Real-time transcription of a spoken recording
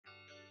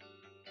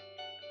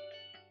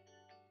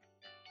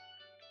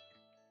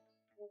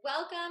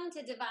Welcome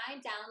to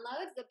Divine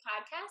Downloads, the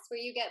podcast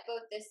where you get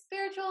both the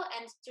spiritual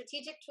and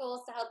strategic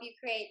tools to help you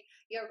create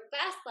your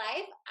best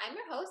life. I'm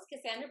your host,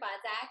 Cassandra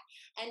Bodzak,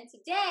 and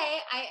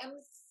today I am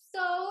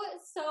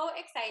so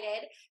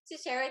excited to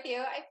share with you.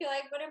 I feel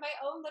like one of my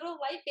own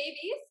little life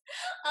babies.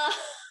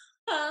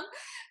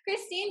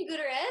 Christine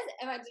Gutierrez.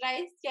 Did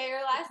I say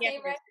your last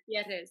name right?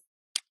 Gutierrez.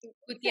 Say it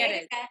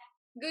Gutierrez. again.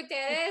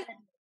 Gutierrez.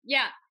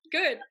 Yeah,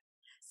 good.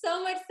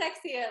 So much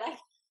sexier.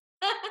 Like.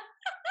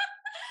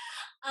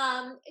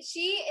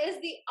 She is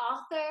the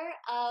author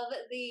of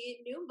the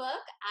new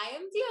book, I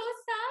Am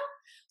Diosa,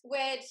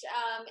 which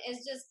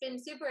has just been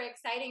super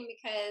exciting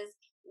because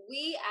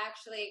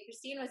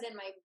Christine was in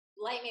my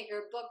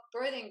Lightmaker book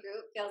birthing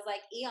group, feels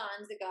like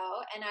eons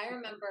ago. And I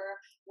remember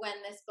when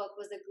this book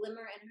was a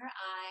glimmer in her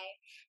eye,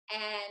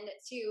 and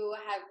to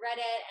have read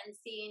it and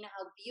seen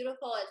how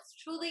beautiful it's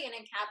truly an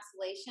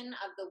encapsulation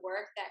of the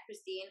work that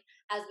Christine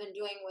has been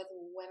doing with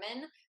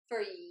women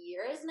for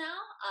years now,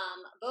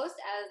 both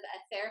as a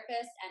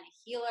therapist and a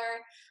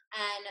healer,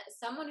 and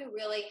someone who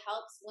really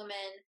helps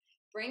women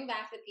bring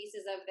back the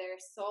pieces of their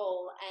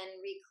soul and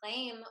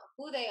reclaim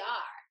who they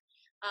are.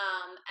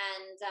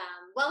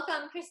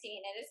 Welcome,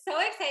 Christine. It is so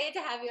excited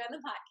to have you on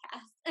the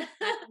podcast.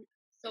 I'm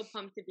so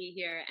pumped to be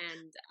here,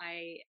 and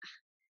I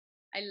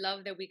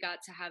love that we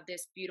got to have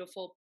this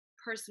beautiful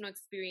personal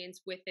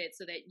experience with it,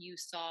 so that you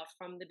saw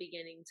from the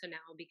beginning to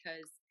now,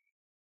 because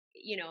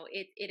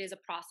it is a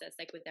process,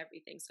 like with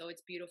everything. So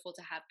it's beautiful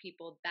to have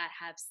people that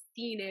have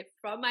seen it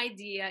from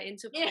idea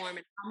into form,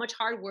 and how much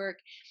hard work,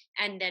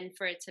 and then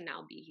for it to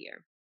now be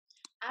here.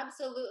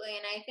 Absolutely.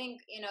 And I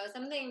think,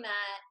 something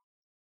that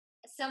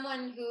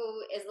someone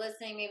who is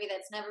listening, maybe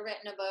that's never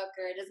written a book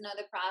or doesn't know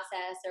the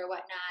process or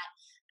whatnot,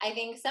 I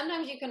think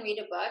sometimes you can read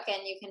a book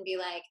and you can be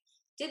like,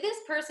 did this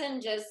person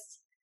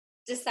just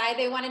decide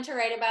they wanted to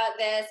write about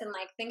this and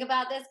like think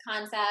about this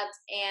concept?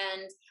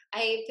 And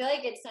I feel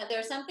like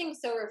there's something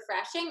so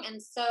refreshing and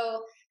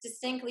so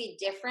distinctly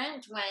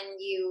different when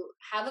you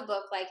have a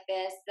book like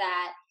this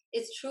that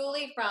is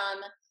truly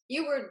from,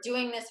 you were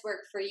doing this work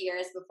for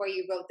years before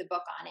you wrote the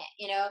book on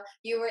it.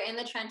 You were in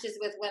the trenches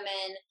with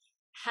women,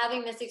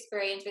 having this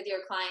experience with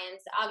your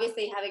clients,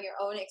 obviously having your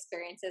own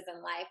experiences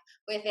in life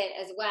with it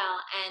as well.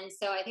 And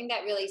so I think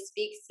that really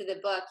speaks to the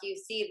book. You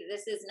see that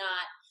this is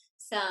not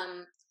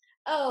some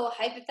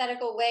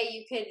hypothetical way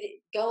you could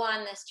go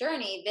on this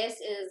journey. This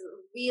is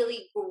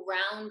really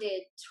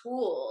grounded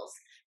tools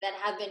that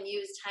have been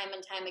used time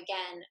and time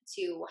again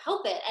to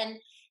help it. And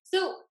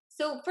so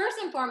first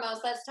and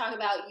foremost, let's talk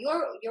about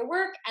your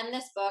work and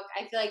this book.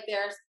 I feel like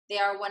they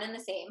are one and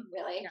the same,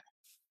 really. Yeah.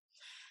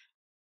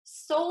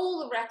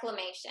 Soul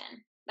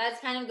reclamation. That's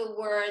kind of the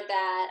word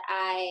that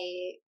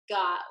I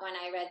got when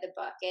I read the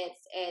book.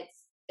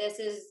 This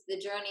is the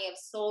journey of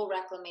soul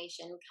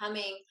reclamation,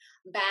 coming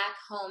back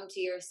home to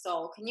your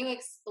soul. Can you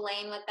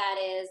explain what that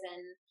is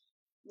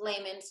in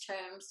layman's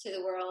terms to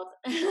the world?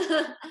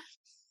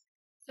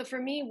 So for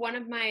me, one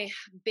of my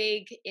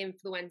big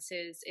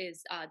influences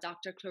is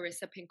Dr.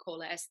 Clarissa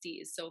Pinkola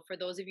Estes. So for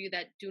those of you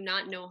that do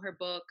not know her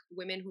book,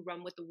 Women Who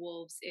Run with the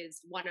Wolves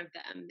is one of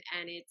them,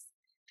 and it's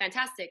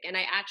fantastic. And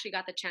I actually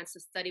got the chance to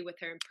study with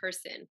her in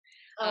person.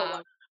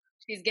 Wow.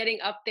 She's getting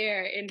up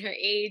there in her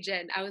age,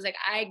 and I was like,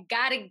 I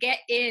gotta get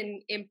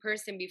in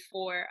person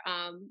before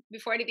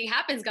anything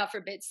happens, God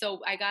forbid. So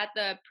I got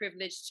the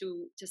privilege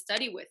to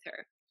study with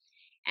her,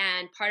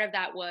 and part of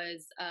that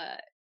was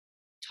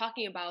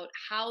talking about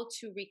how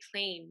to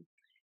reclaim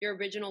your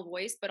original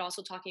voice, but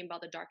also talking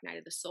about the dark night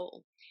of the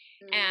soul.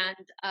 And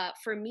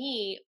for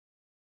me,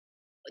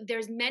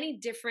 there's many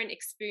different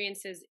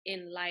experiences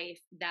in life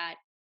that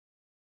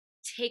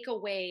take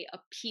away a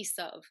piece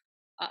of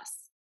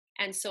us.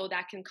 And so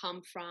that can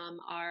come from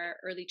our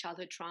early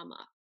childhood trauma.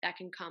 That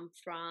can come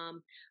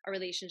from a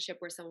relationship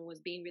where someone was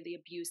being really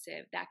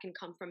abusive. That can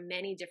come from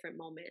many different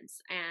moments.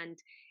 And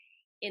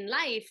in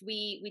life,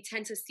 we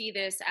tend to see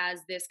this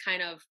as this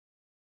kind of,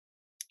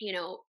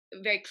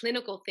 very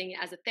clinical thing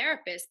as a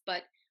therapist.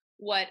 But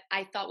what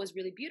I thought was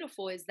really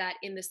beautiful is that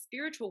in the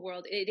spiritual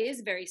world, it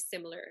is very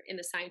similar in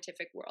the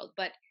scientific world.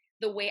 But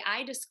the way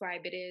I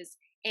describe it is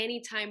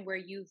anytime where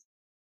you've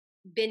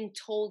been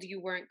told you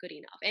weren't good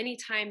enough,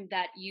 anytime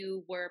that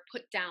you were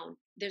put down,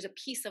 there's a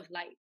piece of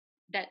light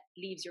that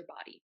leaves your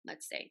body,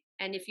 let's say.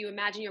 And if you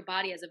imagine your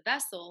body as a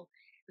vessel,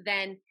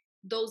 then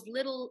those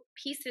little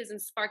pieces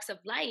and sparks of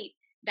light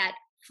that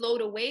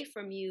float away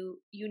from you,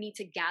 you need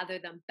to gather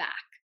them back.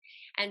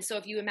 And so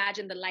if you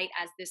imagine the light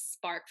as this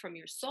spark from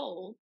your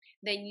soul,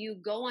 then you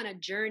go on a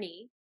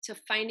journey to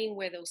finding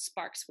where those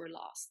sparks were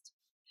lost.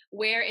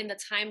 Where in the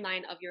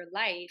timeline of your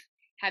life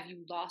have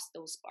you lost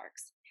those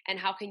sparks? And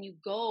how can you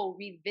go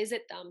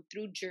revisit them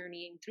through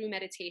journeying, through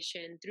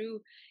meditation,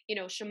 through,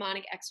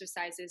 shamanic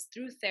exercises,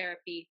 through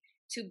therapy,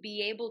 to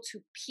be able to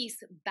piece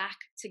back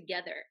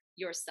together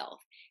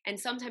yourself. And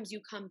sometimes you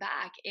come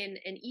back in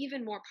an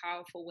even more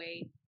powerful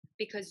way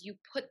because you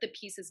put the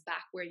pieces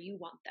back where you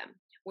want them,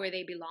 where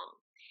they belong.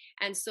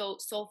 And so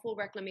soulful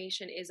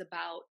reclamation is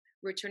about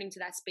returning to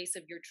that space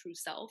of your true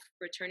self,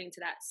 returning to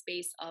that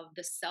space of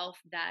the self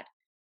that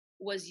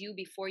was you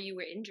before you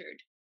were injured.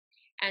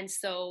 And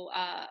so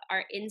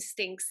our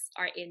instincts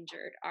are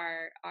injured,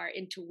 our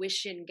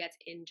intuition gets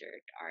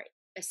injured, our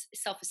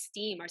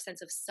self-esteem, our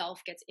sense of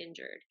self gets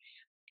injured.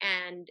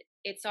 And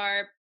it's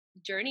our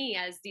journey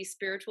as these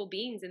spiritual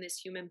beings in this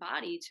human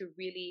body to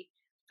really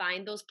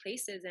find those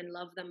places and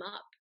love them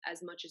up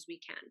as much as we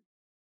can.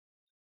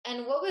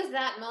 And what was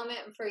that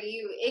moment for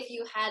you, if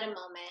you had a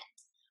moment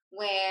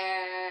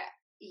where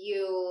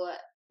you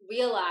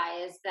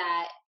realized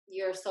that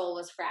your soul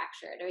was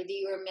fractured or that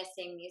you were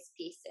missing these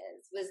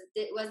pieces? Was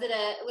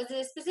it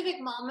a specific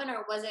moment,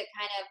 or was it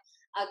kind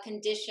of a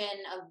condition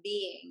of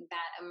being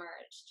that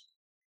emerged?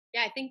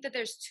 Yeah, I think that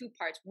there's two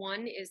parts.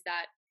 One is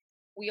that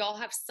we all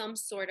have some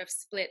sort of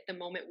split the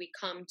moment we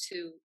come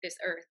to this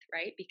earth,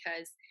 right?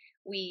 Because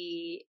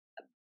we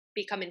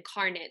become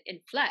incarnate in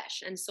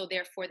flesh. And so,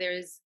 therefore,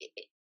 there's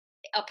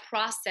a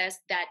process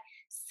that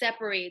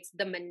separates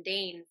the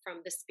mundane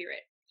from the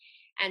spirit.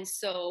 And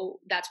so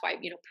that's why,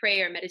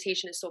 prayer,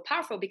 meditation is so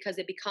powerful, because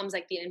it becomes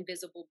like the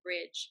invisible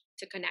bridge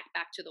to connect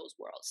back to those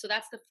worlds. So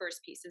that's the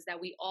first piece, is that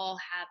we all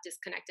have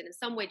disconnected in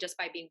some way just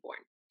by being born.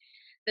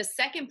 The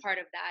second part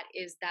of that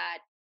is that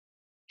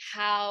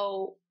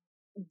how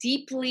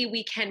deeply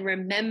we can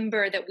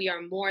remember that we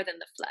are more than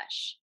the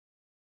flesh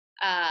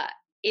uh,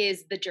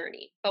 is the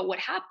journey. But what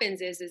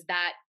happens is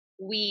that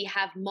we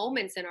have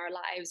moments in our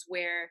lives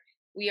where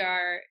we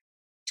are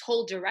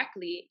told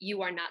directly,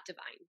 you are not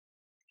divine.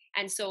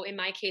 And so in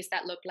my case,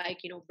 that looked like,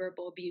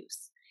 verbal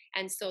abuse.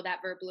 And so that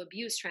verbal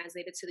abuse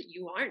translated to that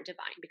you aren't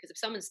divine, because if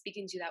someone's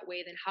speaking to you that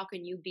way, then how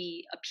can you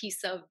be a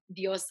piece of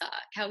diosa?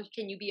 How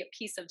can you be a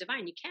piece of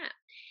divine? You can't.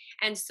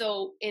 And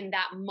so in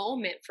that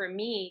moment for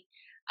me,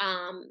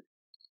 um,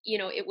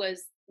 it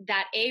was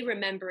that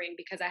remembering,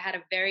 because I had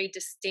a very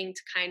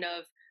distinct kind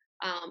of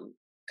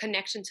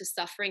connection to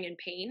suffering and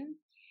pain.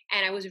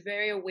 And I was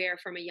very aware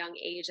from a young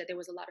age that there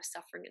was a lot of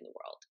suffering in the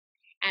world,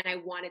 and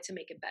I wanted to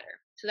make it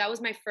better. So that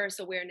was my first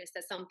awareness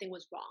that something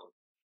was wrong,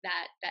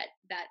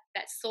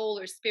 that soul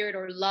or spirit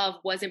or love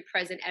wasn't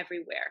present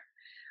everywhere.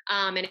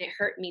 And it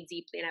hurt me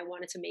deeply, and I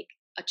wanted to make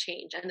a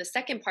change. And the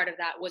second part of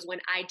that was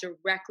when I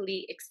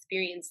directly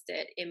experienced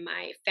it in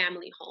my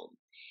family home.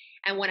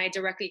 And when I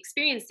directly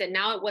experienced it,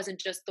 now it wasn't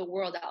just the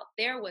world out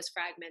there was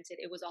fragmented,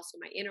 it was also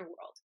my inner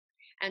world.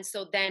 And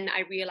so then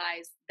I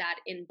realized that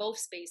in both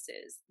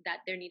spaces that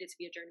there needed to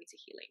be a journey to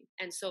healing.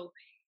 And so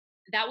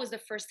that was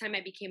the first time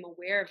I became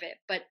aware of it.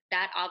 But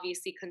that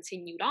obviously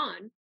continued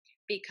on,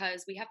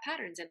 because we have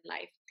patterns in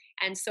life.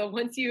 And so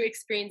once you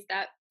experience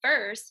that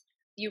first,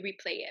 you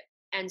replay it.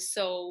 And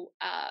so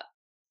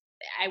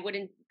I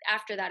wouldn't,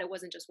 after that, it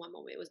wasn't just one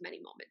moment, it was many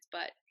moments.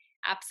 But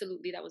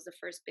absolutely, that was the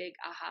first big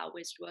aha,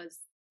 which was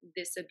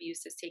this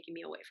abuse is taking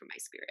me away from my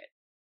spirit.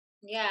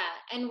 Yeah.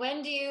 And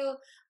when you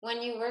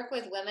work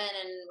with women,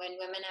 and when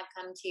women have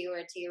come to you or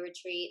to your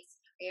retreats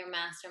or your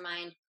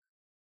mastermind,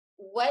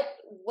 what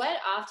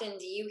often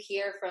do you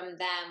hear from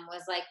them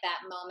was like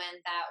that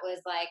moment that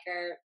was like,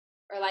 or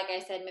like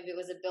I said, maybe it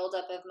was a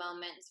buildup of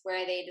moments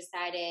where they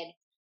decided,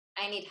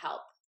 I need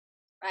help,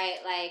 right?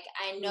 Like,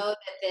 I Mm. know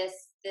that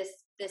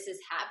this has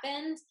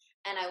happened,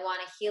 and I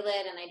want to heal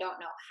it, and I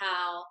don't know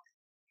how.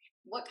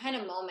 What kind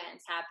of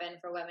moments happen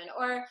for women?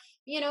 Or,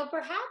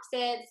 perhaps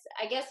it's,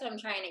 I guess what I'm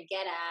trying to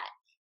get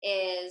at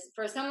is,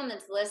 for someone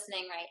that's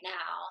listening right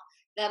now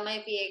that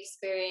might be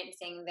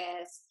experiencing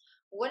this,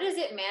 what does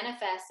it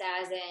manifest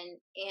as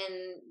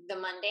in the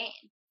mundane?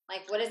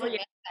 Like, what does Oh, it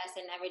yeah. manifest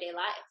in everyday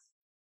life?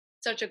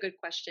 Such a good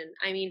question.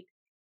 I mean,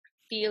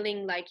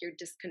 feeling like you're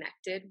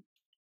disconnected,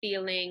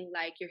 feeling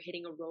like you're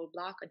hitting a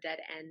roadblock, a dead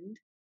end,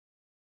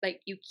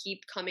 like you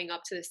keep coming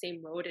up to the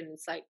same road and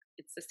it's like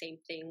it's the same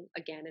thing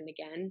again and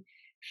again,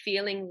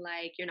 feeling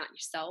like you're not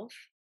yourself,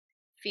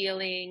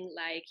 feeling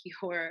like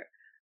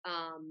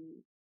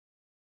um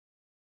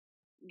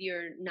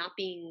you're not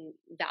being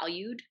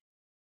valued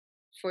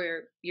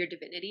for your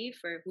divinity,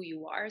 for who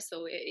you are.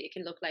 So it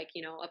can look like,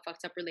 a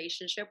fucked up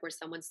relationship where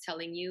someone's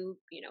telling you,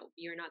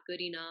 you're not good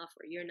enough,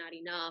 or you're not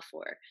enough,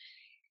 or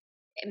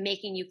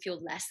making you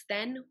feel less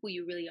than who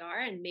you really are.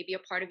 And maybe a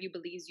part of you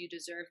believes you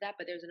deserve that,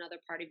 but there's another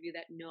part of you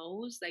that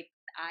knows, like,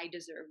 I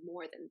deserve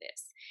more than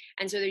this.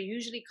 And so there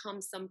usually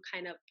comes some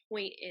kind of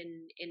point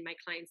in my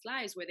clients'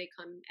 lives where they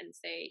come and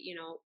say,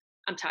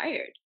 I'm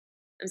tired.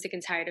 I'm sick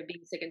and tired of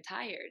being sick and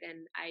tired,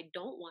 and I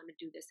don't want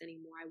to do this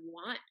anymore. I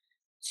want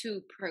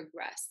to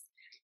progress.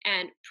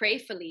 And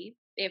prayerfully,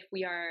 if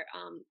we are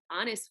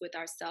honest with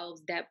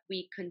ourselves, that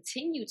we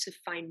continue to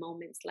find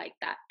moments like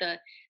that.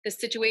 The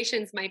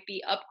situations might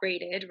be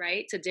upgraded,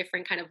 right, to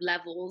different kind of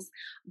levels,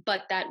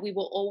 but that we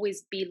will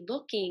always be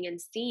looking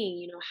and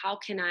seeing, how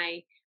can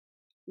I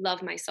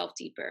love myself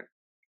deeper?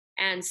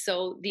 And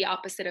so the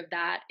opposite of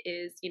that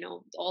is,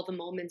 all the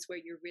moments where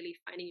you're really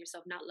finding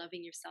yourself not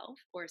loving yourself,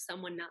 or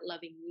someone not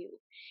loving you.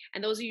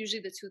 And those are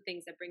usually the two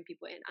things that bring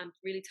people in. I'm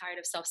really tired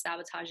of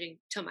self-sabotaging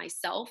to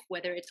myself,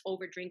 whether it's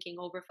over drinking,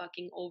 over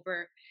fucking,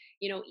 over,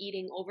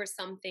 eating, over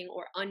something,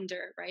 or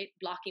under, right?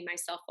 Blocking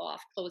myself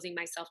off, closing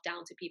myself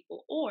down to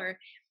people, or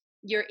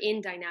you're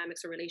in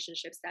dynamics or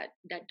relationships that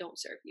don't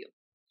serve you.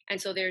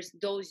 And so there's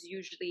those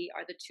usually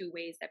are the two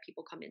ways that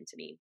people come into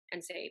me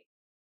and say,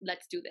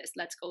 let's do this.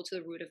 Let's go to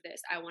the root of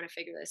this. I want to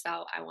figure this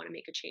out. I want to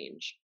make a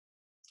change.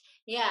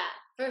 Yeah,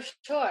 for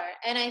sure.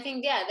 And I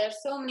think, yeah,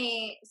 there's so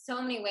many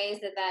ways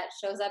that that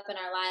shows up in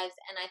our lives.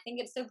 And I think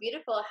it's so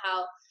beautiful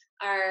how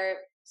our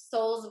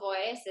soul's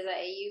voice,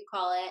 as you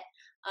call it,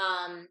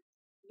 um,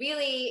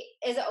 really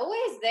is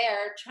always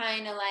there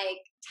trying to like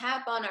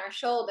tap on our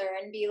shoulder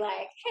and be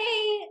like,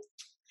 hey,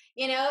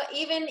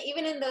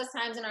 even in those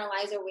times in our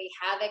lives where we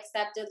have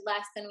accepted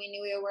less than we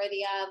knew we were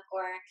worthy of,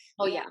 or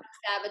Oh, we yeah. have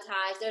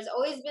sabotaged, there's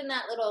always been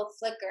that little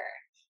flicker,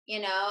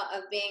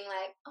 of being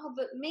like, oh,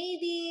 but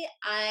maybe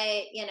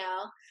Oh, yeah.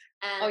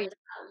 and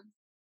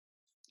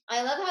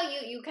I love how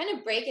you kind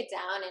of break it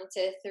down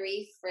into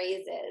three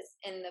phrases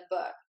in the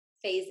book.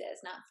 Phases,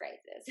 not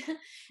phrases.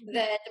 Mhm.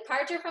 The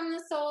departure from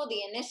the soul,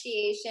 the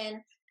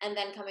initiation, and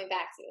then coming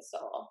back to the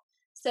soul.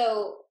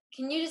 So,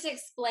 can you just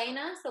explain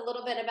us a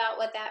little bit about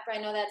what that? I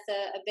know that's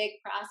a big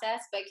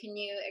process, but can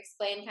you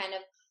explain kind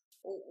of,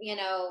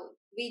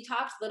 we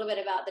talked a little bit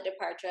about the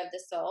departure of the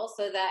soul.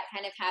 So that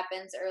kind of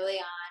happens early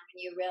on when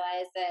you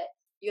realize that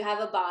you have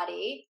a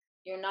body.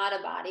 You're not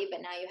a body,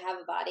 but now you have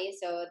a body.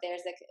 So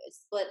there's a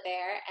split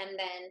there, and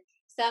then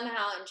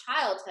somehow in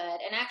childhood.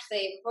 And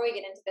actually, before we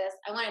get into this,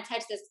 I want to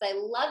touch this because I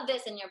love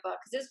this in your book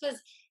because this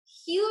was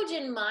huge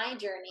in my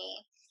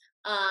journey.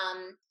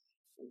 Um,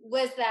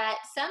 was that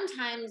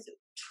sometimes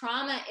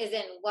trauma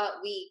isn't what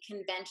we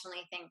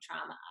conventionally think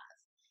trauma of.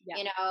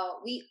 Yeah.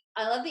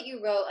 I love that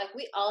you wrote like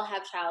we all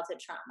have childhood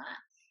trauma.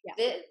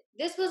 Yeah.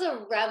 This was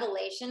a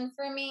revelation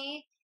for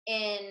me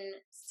in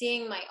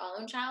seeing my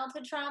own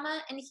childhood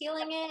trauma and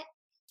healing it,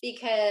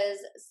 because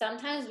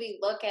sometimes we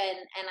look at,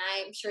 and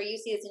I'm sure you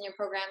see this in your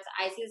programs,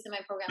 I see this in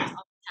my programs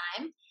all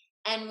the time,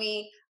 and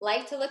we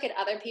like to look at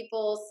other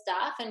people's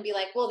stuff and be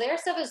like, well, their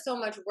stuff is so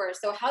much worse,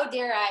 so how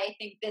dare I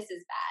think this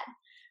is bad,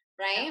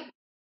 Yeah. right?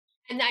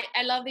 And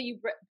I love that you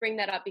bring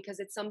that up because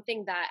it's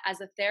something that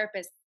as a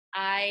therapist,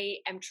 I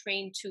am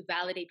trained to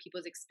validate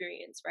people's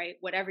experience, right?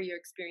 Whatever your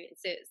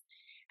experience is.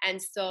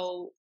 And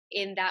so,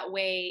 in that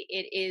way,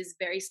 it is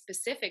very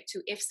specific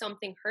to if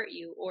something hurt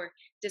you or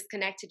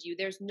disconnected you,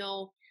 there's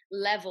no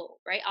level,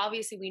 right?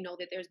 Obviously, we know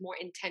that there's more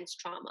intense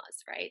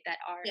traumas, right? That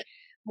are Yeah.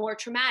 more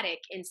traumatic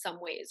in some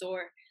ways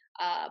or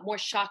more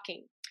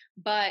shocking.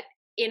 But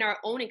in our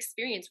own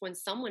experience, when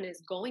someone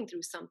is going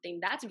through something,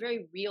 that's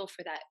very real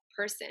for that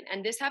person.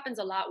 And this happens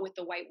a lot with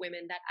the white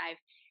women that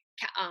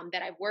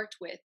I've worked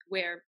with,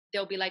 where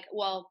they'll be like,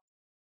 "Well,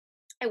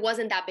 it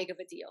wasn't that big of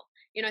a deal,"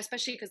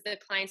 especially because the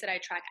clients that I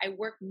attract, I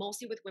work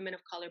mostly with women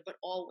of color, but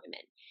all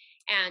women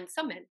and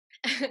some men.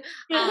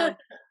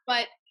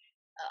 But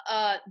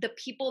the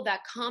people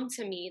that come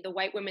to me, the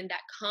white women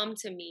that come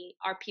to me,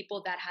 are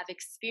people that have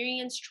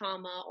experienced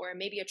trauma or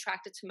maybe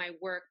attracted to my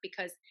work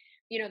because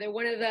they're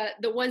one of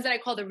the ones that I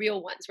call the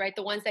real ones, right?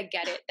 The ones that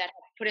get it, that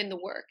have put in the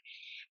work,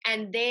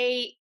 and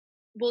they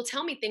will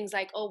tell me things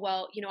like, "Oh,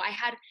 well, I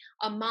had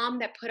a mom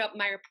that put up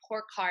my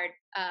report card,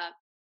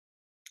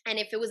 and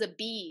if it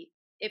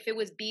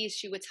was B's,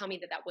 she would tell me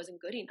that that wasn't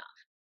good enough."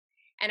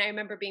 And I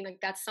remember being like,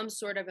 "That's some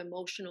sort of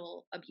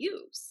emotional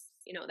abuse.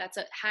 That's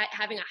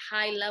having a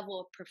high level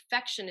of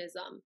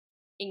perfectionism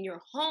in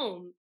your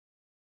home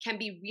can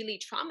be really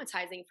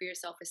traumatizing for your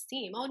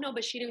self-esteem." "Oh no,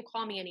 but she didn't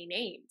call me any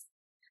names."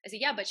 I said,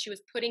 "Yeah, but she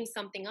was putting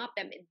something up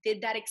that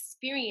did that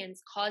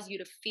experience cause you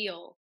to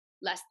feel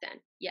less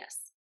than?"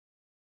 "Yes."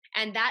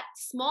 And that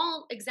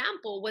small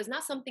example was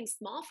not something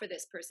small for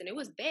this person. It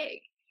was big.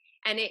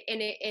 And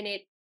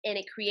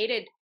it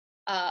created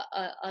a,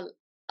 a, a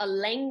a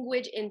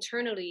language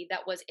internally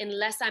that was,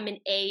 unless I'm an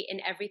A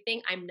in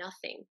everything, I'm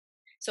nothing.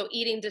 So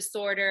eating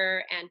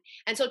disorder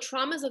and so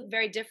traumas are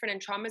very different,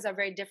 and traumas are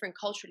very different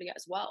culturally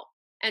as well.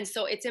 And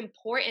so it's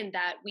important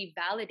that we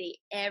validate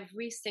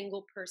every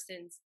single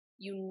person's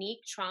unique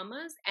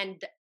traumas and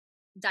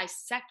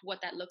dissect what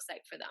that looks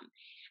like for them.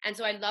 And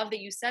so I love that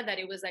you said that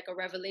it was like a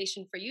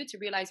revelation for you to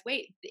realize,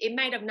 wait, it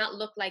might have not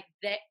looked like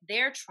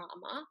their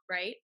trauma,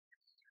 right?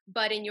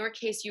 But in your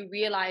case, you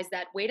realize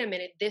that, wait a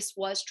minute, this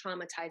was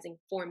traumatizing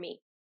for me.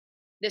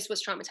 This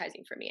was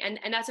traumatizing for me.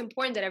 And that's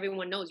important that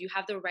everyone knows you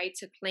have the right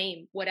to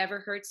claim whatever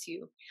hurts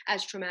you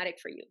as traumatic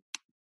for you.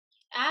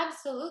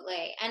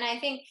 Absolutely. And I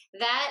think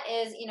that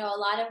is, a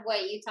lot of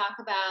what you talk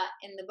about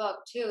in the book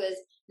too, is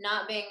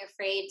not being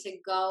afraid to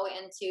go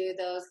into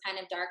those kind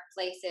of dark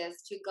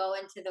places, to go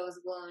into those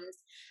wounds,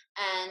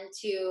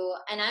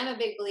 and I'm a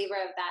big believer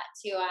of that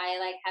too. I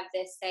like have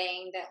this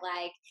saying that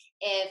like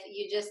if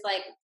you just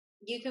like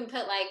you can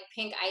put like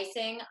pink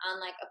icing on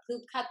like a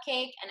poop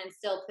cupcake and it's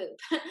still poop,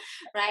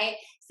 right?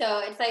 So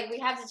it's like we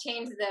have to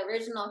change the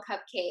original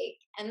cupcake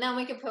and then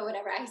we can put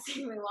whatever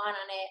icing we want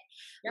on it.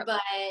 Yep.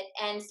 But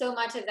and so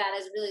much of that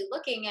is really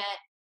looking at,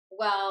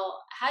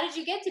 well, how did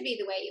you get to be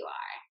the way you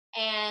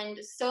are? And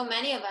so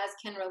many of us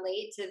can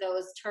relate to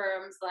those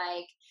terms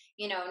like,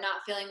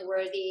 not feeling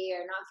worthy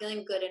or not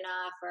feeling good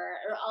enough, or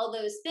all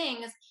those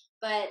things.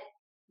 but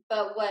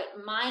but what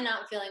my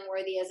not feeling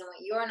worthy is, and what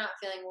you're not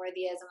feeling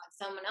worthy is, and what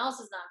someone else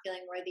is not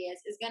feeling worthy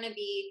is going to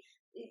be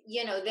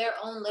their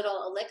own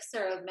little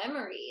elixir of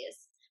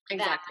memories that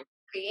Exactly.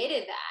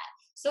 created that.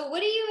 So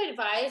what do you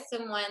advise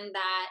someone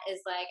that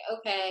is like,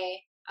 okay,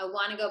 I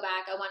want to go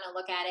back, I want to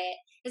look at it?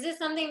 Is this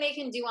something they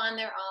can do on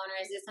their own,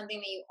 or is this something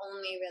that you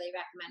only really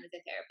recommend with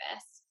a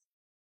therapist?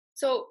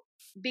 So,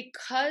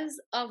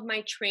 because of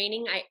my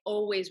training, I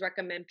always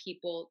recommend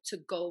people to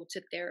go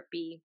to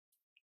therapy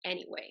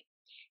anyway.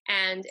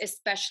 And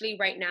especially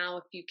right now,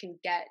 if you can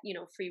get,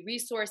 free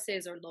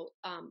resources or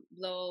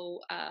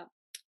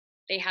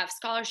they have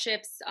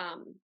scholarships.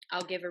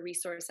 I'll give a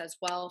resource as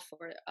well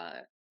for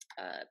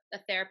a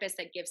therapist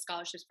that gives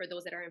scholarships for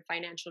those that are in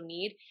financial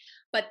need.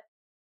 But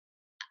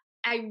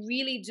I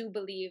really do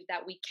believe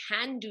that we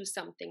can do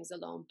some things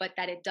alone, but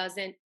that it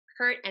doesn't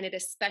hurt, and it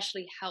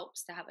especially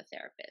helps to have a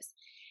therapist.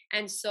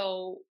 And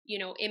so,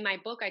 in my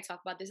book, I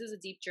talk about this is a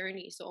deep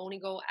journey. So only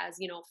go as,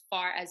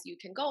 far as you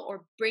can go,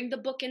 or bring the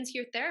book into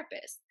your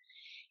therapist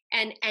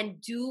and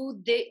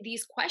do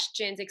these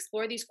questions,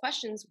 explore these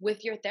questions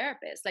with your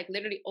therapist. Like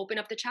literally open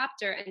up the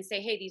chapter and say,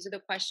 hey, these are the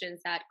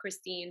questions that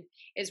Christine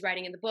is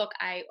writing in the book.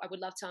 I would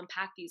love to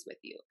unpack these with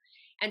you.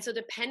 And so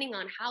depending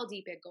on how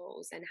deep it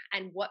goes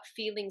and what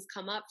feelings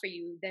come up for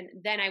you,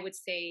 then I would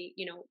say,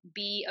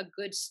 be a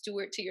good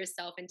steward to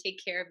yourself and take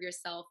care of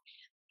yourself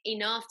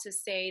enough to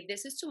say,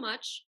 this is too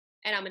much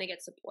and I'm going to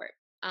get support.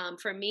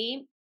 For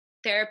me,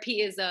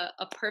 therapy is a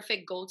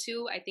perfect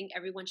go-to. I think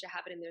everyone should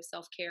have it in their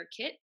self-care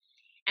kit.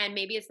 And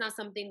maybe it's not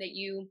something that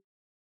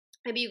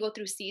maybe you go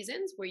through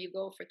seasons where you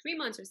go for 3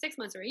 months or 6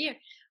 months or a year,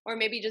 or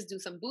maybe just do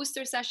some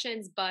booster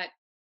sessions, but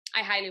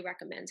I highly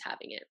recommend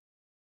having it.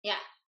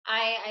 Yeah,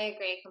 I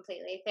agree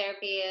completely.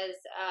 Therapy is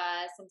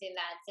something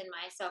that's in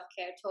my self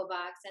care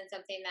toolbox, and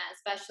something that,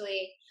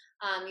 especially,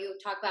 you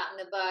talk about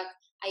in the book.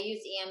 I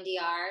used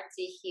EMDR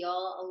to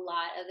heal a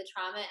lot of the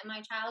trauma in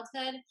my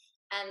childhood,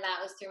 and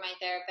that was through my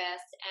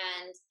therapist.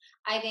 And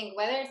I think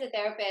whether it's a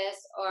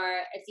therapist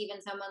or it's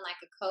even someone like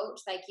a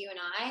coach, like you and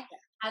I,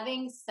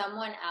 having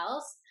someone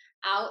else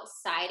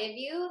outside of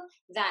you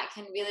that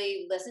can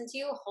really listen to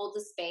you, hold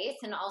the space,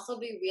 and also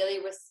be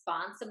really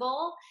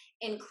responsible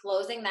in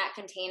closing that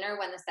container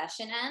when the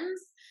session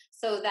ends,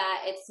 so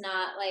that it's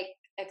not like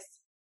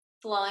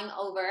flowing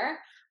over.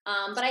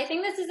 But I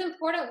think this is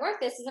important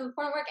work. This is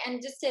important work.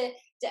 And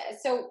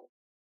so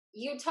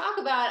you talk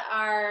about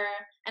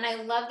and I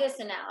love this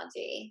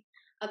analogy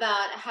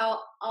about how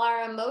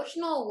our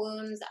emotional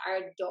wounds are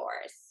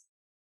doors.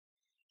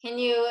 Can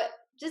you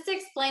just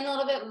explain a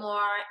little bit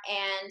more,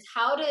 and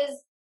how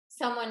does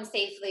someone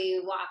safely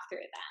walk through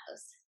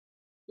those?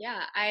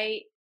 Yeah,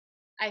 I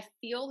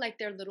feel like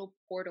they're little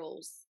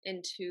portals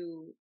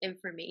into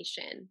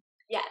information.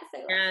 Yes, I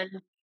love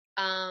And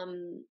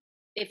um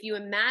if you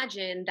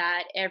imagine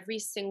that every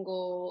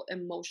single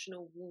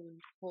emotional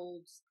wound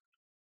holds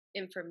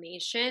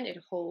information, it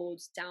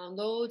holds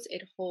downloads,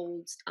 it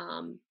holds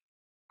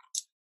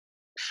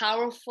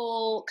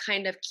powerful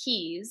kind of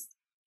keys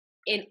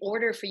in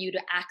order for you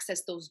to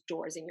access those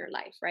doors in your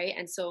life, right?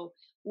 And so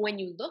when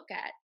you look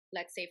at,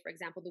 let's say, for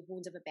example, the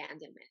wounds of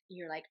abandonment,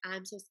 you're like,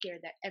 I'm so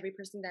scared that every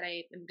person that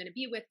I am going to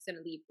be with is going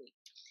to leave me.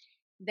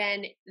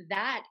 Then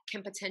that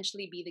can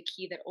potentially be the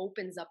key that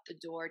opens up the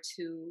door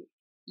to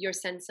your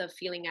sense of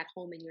feeling at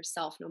home in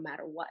yourself no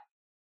matter what.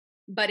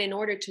 But in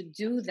order to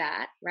do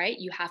that, right,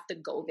 you have to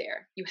go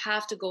there. You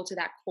have to go to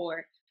that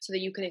core so that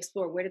you can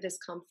explore, where did this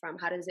come from?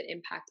 How does it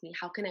impact me?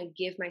 How can I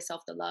give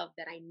myself the love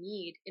that I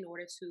need in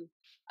order to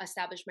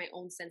establish my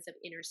own sense of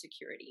inner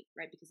security,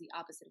 right? Because the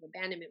opposite of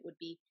abandonment would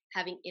be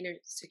having inner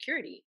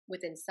security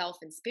within self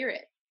and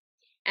spirit.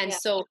 And Yeah.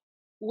 so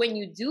when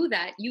you do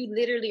that, you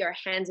literally are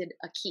handed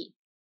a key.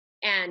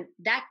 And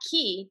that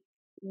key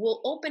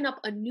will open up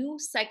a new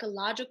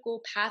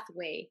psychological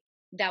pathway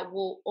that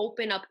will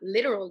open up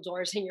literal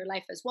doors in your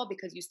life as well,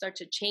 because you start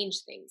to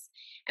change things.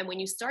 And when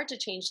you start to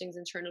change things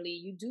internally,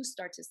 you do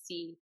start to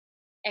see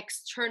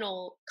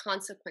external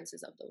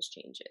consequences of those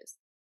changes.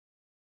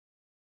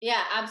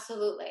 Yeah,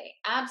 absolutely.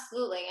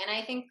 Absolutely. And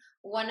I think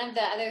one of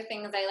the other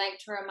things I like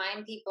to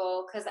remind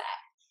people, because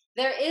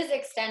there is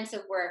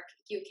extensive work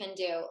you can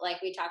do, like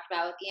we talked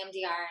about with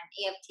EMDR and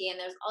EFT, and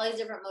there's all these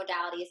different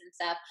modalities and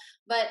stuff.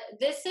 But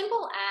this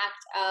simple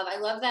act of, I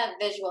love that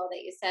visual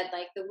that you said,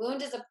 like the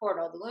wound is a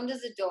portal, the wound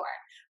is a door,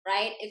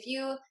 right? If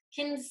you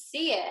can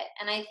see it,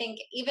 and I think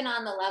even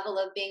on the level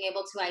of being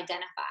able to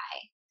identify,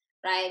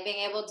 right?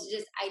 Being able to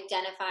just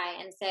identify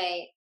and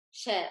say,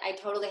 shit, I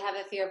totally have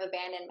a fear of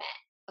abandonment.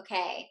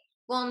 Okay.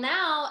 Well,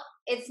 now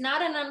it's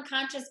not an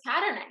unconscious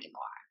pattern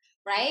anymore,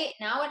 right?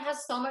 Now it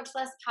has so much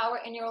less power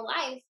in your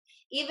life,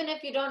 even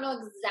if you don't know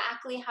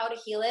exactly how to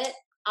heal it.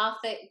 Off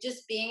the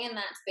just being in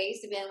that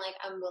space of being like,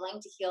 I'm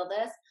willing to heal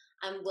this,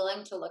 I'm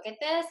willing to look at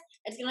this,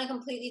 it's going to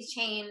completely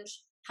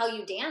change how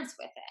you dance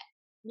with it.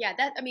 Yeah,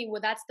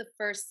 well, that's the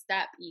first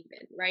step,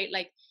 even, right?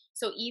 Like,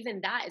 so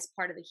even that is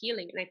part of the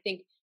healing. And I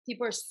think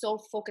people are so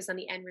focused on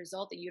the end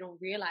result that you don't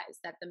realize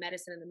that the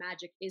medicine and the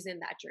magic is in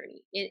that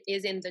journey. It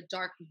is in the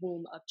dark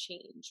womb of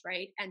change,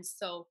 right? And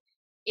so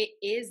it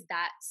is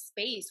that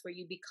space where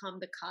you become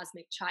the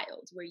cosmic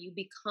child, where you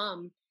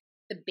become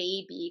the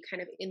baby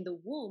kind of in the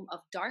womb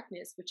of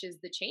darkness, which is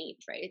the change,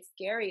 right? It's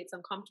scary, it's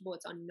uncomfortable,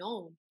 it's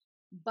unknown.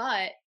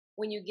 But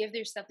when you give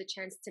yourself the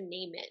chance to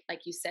name it,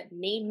 like you said,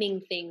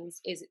 naming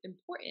things is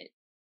important.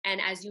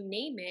 And as you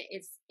name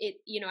it,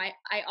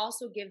 I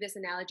also give this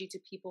analogy to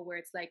people where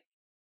it's like,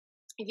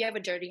 if you have a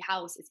dirty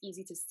house, it's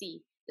easy to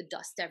see the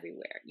dust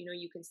everywhere.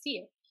 You can see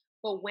it.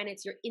 But when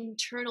it's your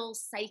internal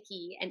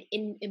psyche and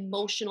in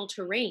emotional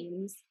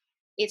terrains,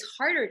 it's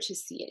harder to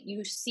see it.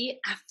 You see it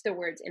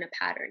afterwards in a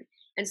pattern.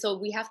 And so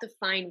we have to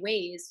find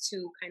ways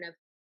to kind of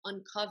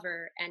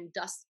uncover and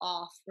dust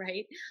off,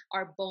 right?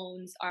 Our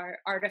bones, our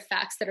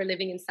artifacts that are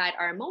living inside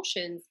our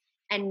emotions,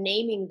 and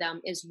naming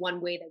them is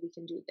one way that we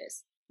can do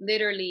this.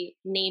 Literally,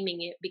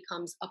 naming it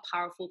becomes a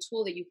powerful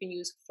tool that you can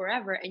use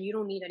forever, and you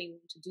don't need anyone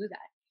to do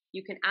that.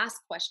 You can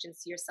ask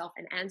questions to yourself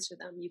and answer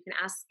them. You can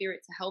ask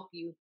spirit to help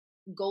you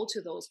go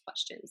to those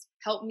questions.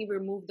 Help me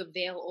remove the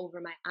veil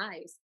over my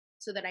eyes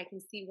so that I can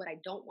see what I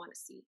don't want to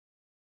see.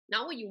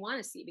 Not what you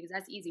want to see, because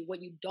that's easy.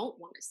 What you don't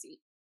want to see.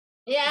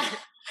 Yeah.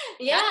 That's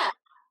Yeah.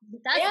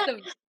 that's Yeah.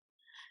 the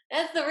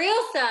That's the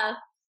real stuff.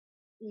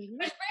 Mhm.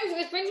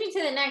 Which brings me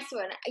to the next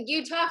one.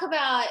 You talk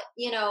about,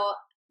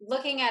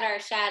 looking at our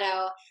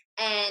shadow,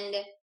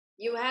 and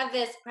you have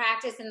this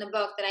practice in the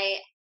book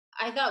that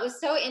I thought was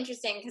so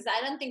interesting, because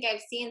I don't think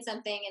I've seen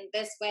something in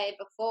this way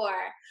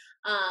before,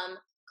 um,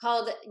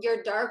 called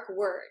your dark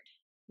word,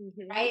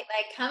 Mhm. right?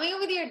 Like coming up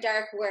with your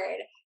dark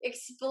word.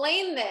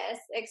 Explain this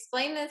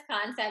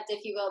concept,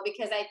 if you will,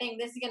 because I think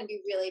this is going to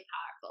be really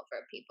powerful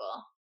for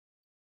people.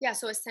 Yeah,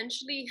 so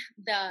essentially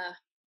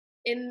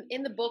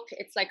in the book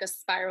it's like a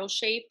spiral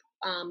shape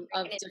Like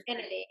of an different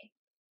infinity.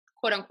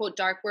 quote unquote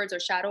dark words or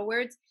shadow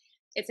words.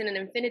 It's in an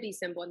infinity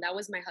symbol, and that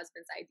was my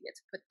husband's idea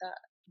to put the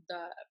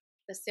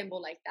the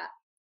symbol like that.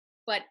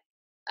 But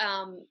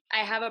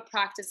I have a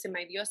practice in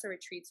my Diosa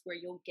retreats where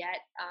you'll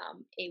get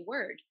a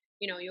word.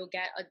 You'll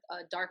get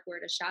a dark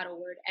word, a shadow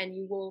word, and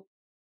you will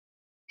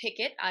pick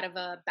it out of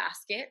a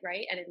basket,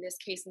 right? And in this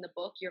case, in the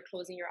book, you're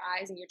closing your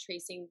eyes and you're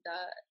tracing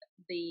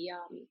the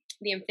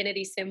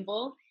infinity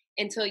symbol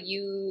until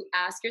you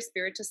ask your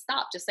spirit to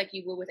stop, just like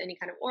you would with any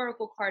kind of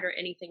oracle card or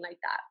anything like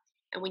that.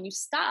 And when you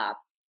stop,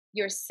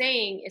 you're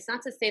saying, it's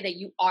not to say that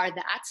you are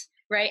that,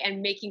 right?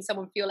 And making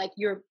someone feel like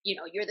you're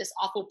this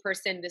awful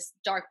person, this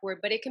dark word,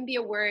 but it can be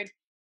a word.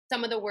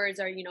 Some of the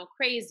words are,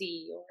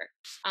 crazy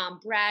or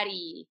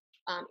bratty,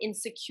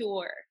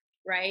 insecure,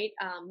 right?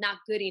 Not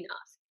good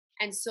enough.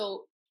 And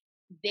so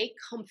they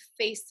come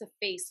face to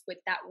face with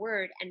that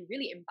word and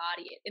really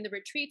embody it. In the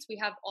retreats, we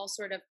have all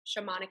sort of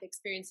shamanic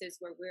experiences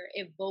where we're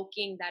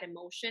evoking that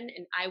emotion,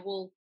 and I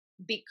will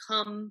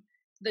become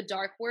the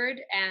dark word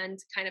and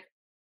kind of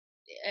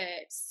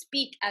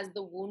speak as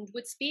the wound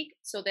would speak,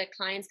 so that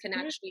clients can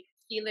Mhm. actually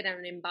feel it on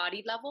an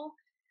embodied level.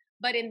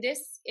 But in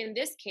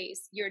this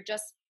case, you're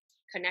just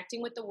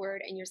connecting with the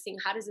word, and you're seeing,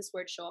 how does this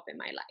word show up in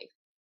my life?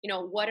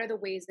 What are the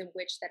ways in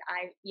which that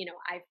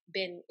I've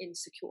been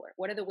insecure?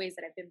 What are the ways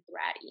that I've been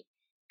bratty?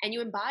 And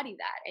you embody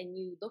that and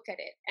you look at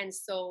it. And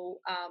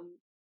so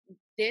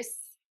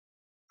this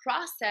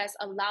process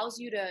allows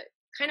you to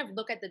kind of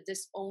look at the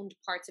disowned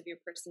parts of your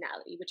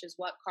personality, which is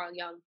what Carl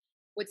Jung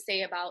would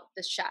say about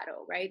the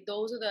shadow, right?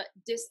 Those are the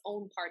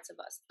disowned parts of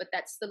us, but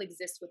that still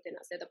exist within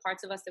us. They're the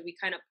parts of us that we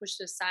kind of push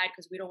aside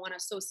because we don't want to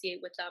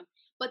associate with them,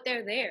 but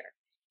they're there.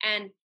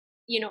 And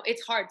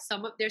it's hard.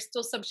 There's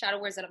still some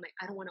shadow words that I'm like,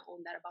 I don't want to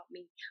own that about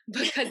me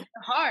because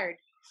they're hard.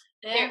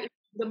 Yeah. There,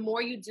 the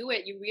more you do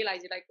it, you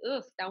realize you're like,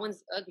 ugh, that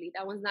one's ugly.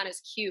 That one's not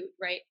as cute,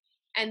 right?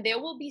 And there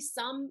will be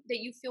some that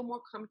you feel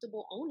more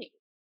comfortable owning.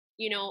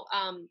 You know,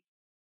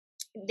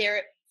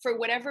 there for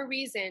whatever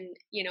reason,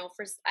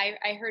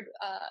 I heard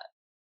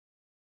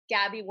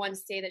Gabby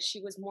once say that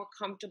she was more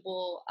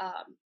comfortable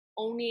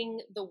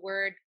owning the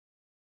word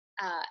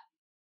uh,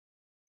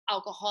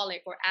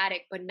 alcoholic or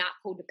addict, but not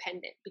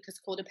codependent, because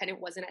codependent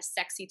wasn't as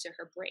sexy to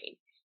her brain.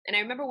 And I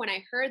remember when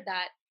I heard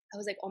that, I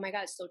was like, oh my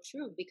God, it's so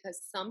true,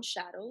 because some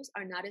shadows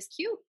are not as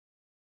cute.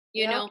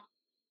 You Yep. know,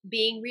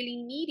 being really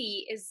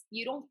needy is,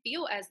 you don't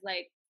feel as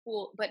like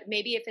cool, but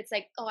maybe if it's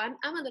like, oh, I'm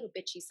a little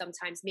bitchy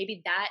sometimes,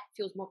 maybe that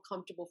feels more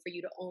comfortable for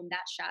you to own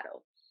that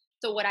shadow.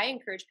 So what I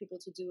encourage people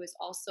to do is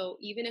also,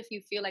 even if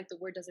you feel like the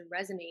word doesn't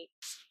resonate,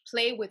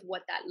 play with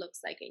what that looks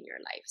like in your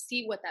life.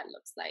 See what that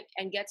looks like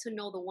and get to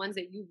know the ones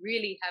that you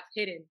really have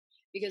hidden.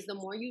 Because the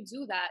more you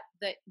do that,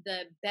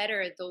 the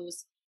better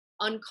those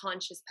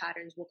unconscious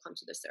patterns will come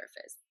to the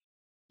surface.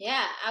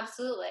 Yeah,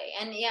 absolutely.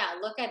 And yeah,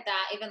 look at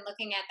that, even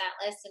looking at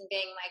that list and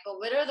being like, well,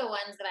 what are the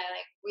ones that I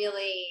like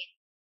really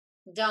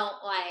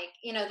don't like?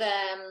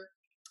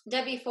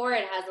 Debbie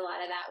Ford has a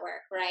lot of that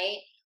work, right?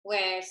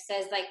 Where it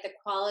says like the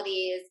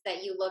qualities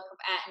that you look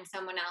at in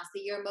someone else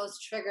that you're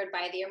most triggered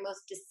by, that you're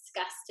most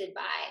disgusted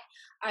by,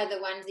 are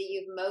the ones that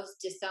you've most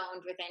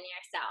disowned within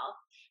yourself.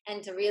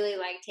 And to really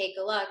like take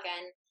a look.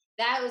 And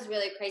that was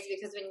really crazy,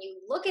 because when you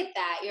look at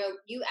that,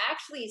 you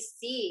actually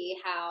see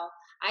how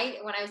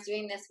when I was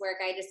doing this work,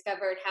 I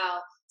discovered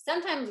how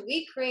sometimes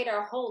we create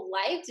our whole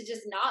life to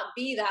just not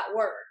be that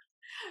word.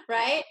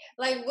 right?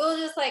 Like we'll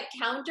just like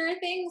counter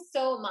things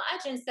so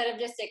much instead of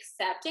just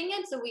accepting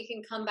it so we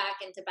can come back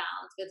into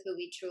balance with who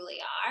we truly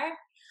are.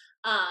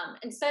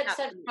 And such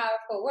Absolutely.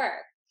 powerful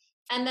work.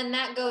 And then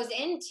that goes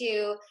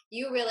into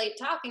you really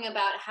talking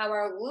about how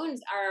our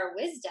wounds are our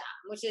wisdom,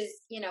 which is,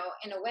 in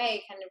a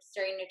way kind of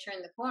starting to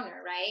turn the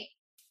corner, right?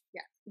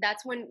 Yeah.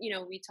 That's when,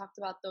 we talked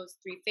about those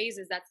three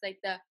phases. That's like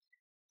the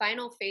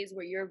final phase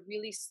where you're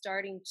really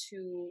starting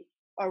to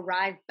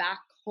arrive back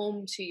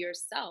home to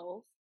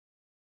yourself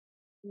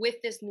with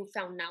this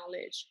newfound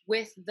knowledge,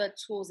 with the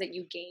tools that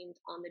you gained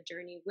on the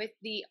journey, with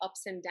the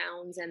ups and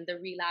downs and the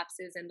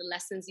relapses and the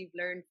lessons you've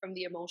learned from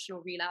the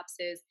emotional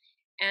relapses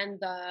and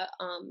the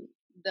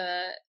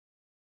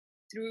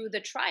through the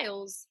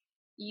trials,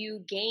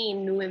 you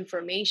gain new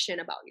information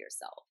about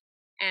yourself.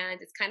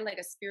 And it's kind of like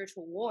a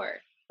spiritual war,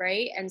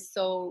 right? And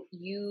so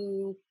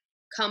you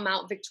come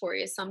out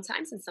victorious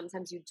sometimes, and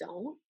sometimes you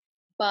don't,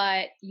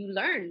 but you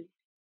learn.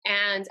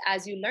 And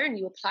as you learn,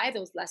 you apply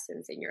those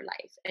lessons in your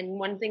life. And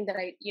one thing that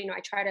I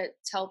try to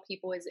tell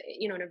people is,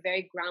 in a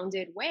very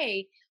grounded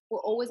way, we're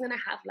always going to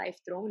have life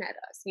thrown at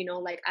us.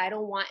 Like I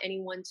don't want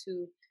anyone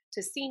to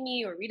see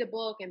me or read a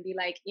book and be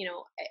like,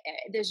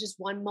 there's just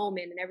one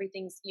moment and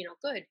everything's,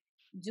 good.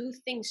 Do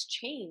things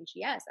change?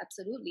 Yes,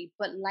 absolutely.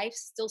 But life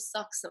still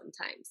sucks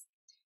sometimes,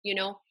 you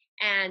know?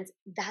 And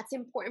that's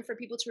important for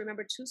people to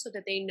remember too, so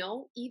that they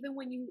know even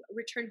when you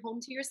return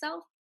home to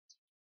yourself,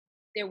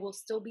 there will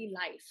still be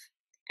life.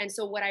 And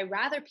so, what I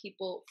rather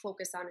people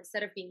focus on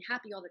instead of being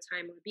happy all the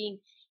time or being,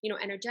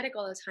 energetic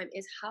all the time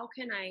is how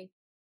can I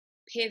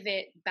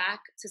pivot back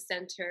to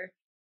center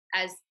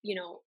as,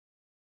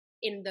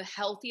 in the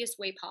healthiest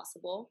way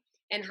possible,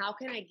 and how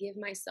can I give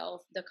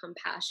myself the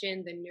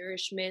compassion, the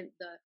nourishment,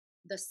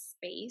 the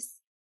space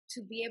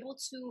to be able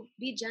to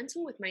be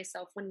gentle with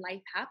myself when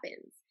life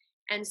happens.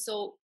 And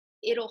so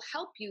it'll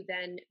help you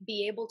then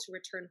be able to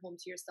return home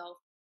to yourself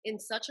in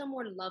such a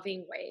more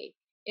loving way,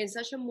 in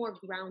such a more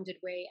grounded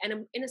way,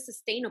 and in a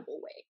sustainable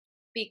way.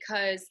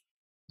 Because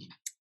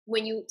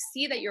when you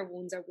see that your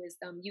wounds are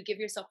wisdom, you give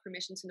yourself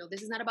permission to know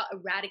this is not about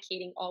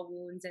eradicating all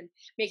wounds and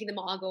making them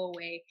all go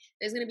away.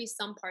 There's going to be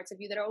some parts of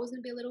you that are always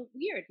going to be a little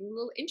weird, a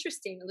little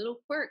interesting, a little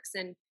quirks,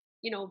 and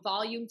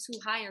volume too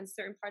high on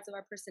certain parts of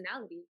our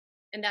personality,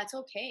 and that's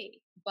okay.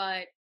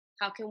 But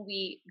how can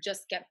we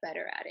just get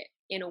better at it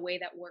in a way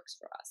that works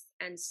for us?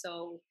 And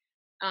so,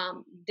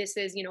 this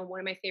is one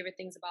of my favorite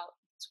things about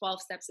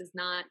 12 steps is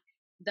not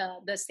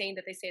the saying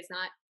that they say is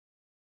not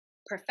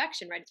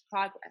perfection, right?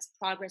 It's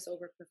progress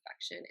over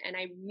perfection. And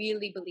I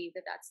really believe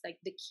that that's like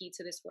the key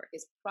to this work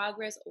is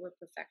progress over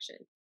perfection.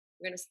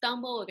 We're going to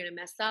stumble, we're going to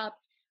mess up,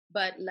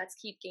 but let's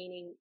keep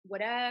gaining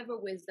whatever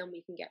wisdom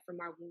we can get from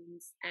our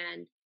wounds.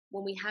 And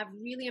when we have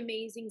really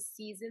amazing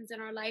seasons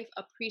in our life,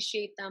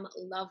 appreciate them,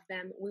 love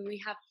them. When we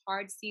have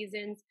hard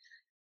seasons,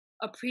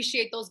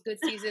 appreciate those good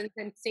seasons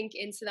and sink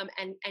into them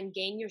and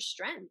gain your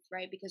strength,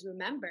 right? Because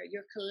remember,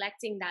 you're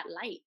collecting that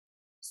light.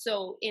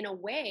 So in a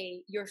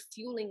way, you're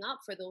fueling up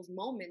for those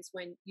moments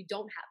when you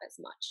don't have as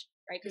much,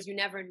 right? Because you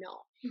never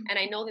know. And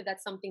I know that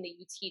that's something that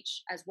you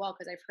teach as well,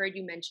 because I've heard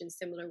you mention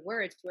similar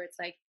words where it's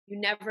like, you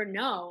never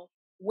know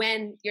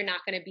when you're not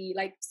going to be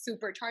like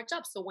super charged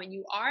up. So when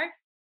you are,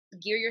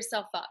 gear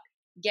yourself up,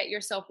 get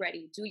yourself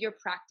ready, do your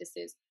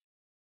practices,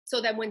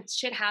 so that when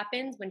shit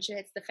happens, when shit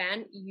hits the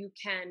fan, you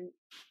can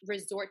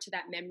resort to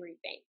that memory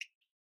bank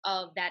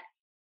of that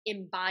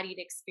embodied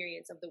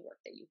experience of the work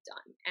that you've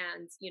done.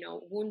 And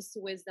wounds to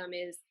wisdom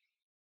is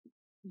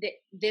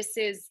this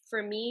is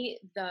for me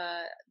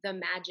the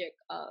magic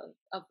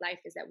of life,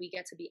 is that we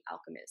get to be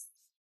alchemists,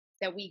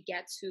 that we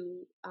get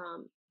to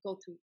go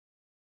through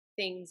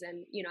things,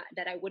 and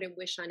that I wouldn't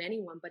wish on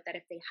anyone, but that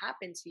if they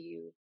happen to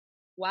you,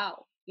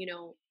 wow,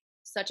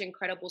 such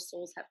incredible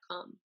souls have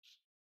come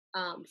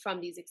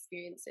from these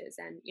experiences.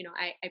 And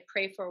I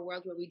pray for a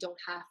world where we don't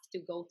have to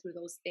go through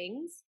those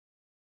things,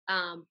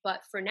 but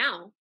for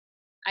now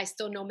I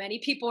still know many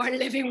people are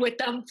living with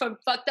them from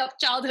fucked up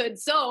childhood.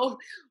 So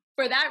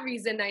for that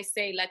reason, I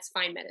say let's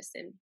find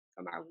medicine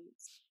from our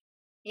wounds.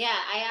 Yeah,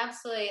 I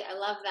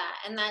love that.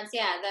 And that's,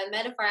 yeah, the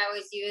metaphor I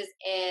always use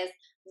is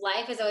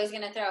life is always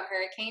going to throw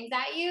hurricanes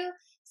at you.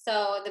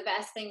 So the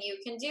best thing you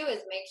can do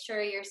is make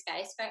sure your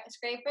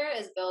skyscraper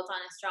is built on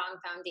a strong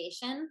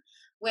foundation,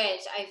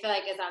 which I feel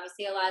like is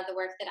obviously a lot of the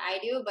work that I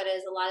do, but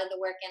is a lot of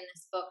the work in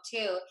this book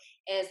too,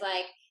 is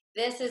like,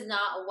 this is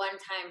not a one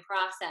time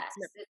process.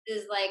 No.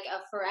 This is like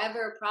a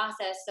forever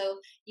process. So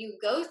you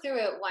go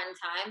through it one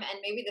time, and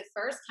maybe the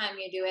first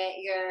time you do it,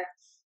 you're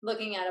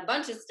looking at a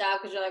bunch of stuff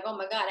because you're like, oh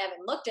my God, I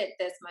haven't looked at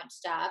this much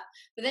stuff.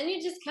 But then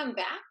you just come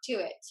back to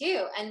it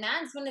too. And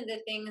that's one of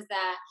the things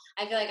that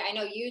I feel like, I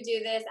know you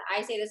do this.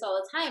 I say this all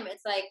the time.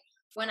 It's like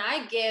when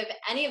I give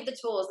any of the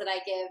tools that I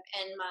give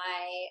in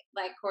my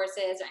like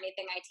courses or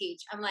anything I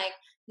teach, I'm like,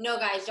 no,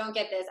 guys, don't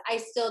get this. I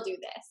still do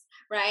this,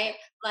 right?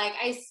 Like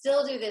I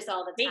still do this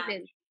all the time.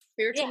 Maintenance,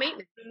 spiritual Yeah,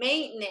 maintenance.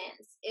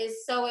 maintenance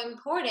is so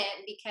important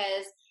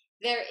because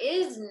there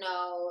is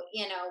no,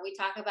 we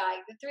talk about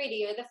like the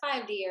 3D or the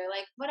 5D or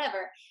like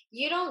whatever.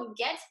 You don't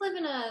get to live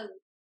in a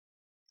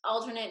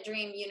alternate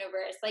dream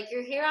universe. Like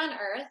you're here on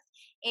Earth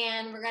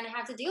and we're going to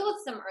have to deal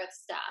with some Earth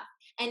stuff.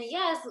 And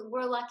yes,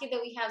 we're lucky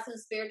that we have some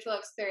spiritual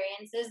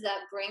experiences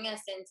that bring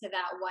us into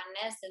that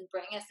oneness and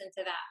bring us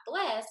into that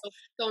bliss, So,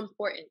 so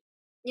important.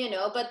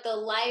 but the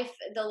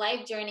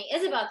life journey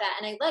is about that.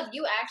 And I love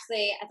you,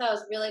 actually, I thought it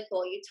was really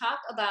cool, you talk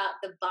about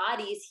the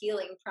body's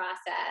healing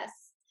process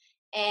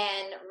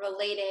and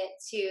relate it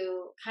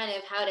to kind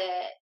of how to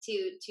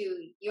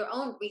your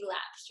own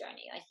relapse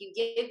journey. Like you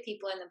give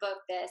people in the book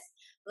this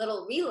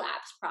little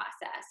relapse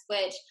process,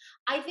 which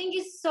I think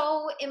is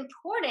so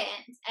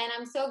important, and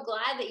I'm so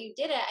glad that you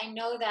did it. I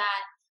know that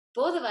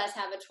both of us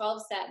have a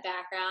 12-step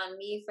background,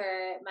 me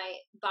for my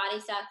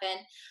body stuff, and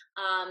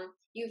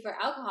you for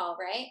alcohol,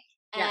 right?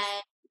 Yes.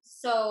 And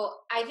so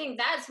I think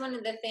that's one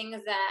of the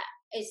things that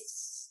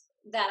is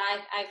that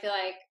I feel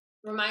like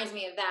reminds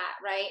me of that,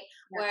 right?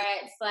 Yes. Where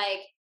it's like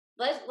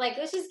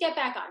let's just get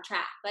back on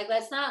track. Like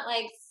let's not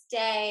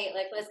stay,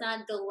 let's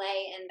not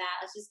delay in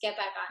that. Let's just get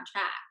back on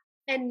track.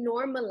 And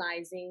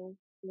normalizing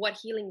what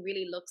healing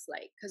really looks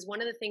like. Because one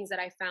of the things that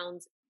I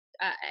found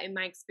in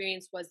my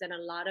experience was that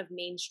a lot of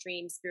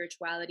mainstream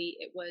spirituality,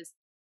 it was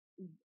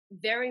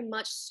very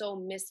much so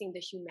missing the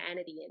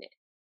humanity in it.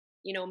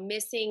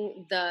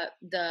 Missing the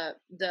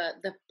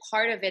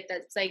part of it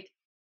that's like,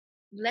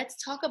 let's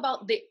talk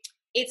about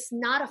it's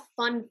not a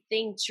fun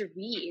thing to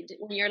read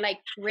when you're like,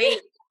 great,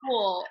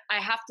 cool,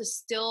 I have to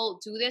still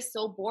do this,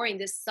 so boring,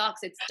 this sucks,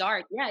 it's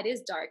dark. Yeah, it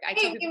is dark. I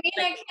tell Hey, people, you mean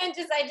like,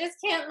 I just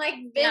can't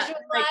yeah,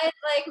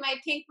 visualize my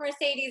pink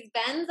Mercedes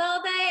Benz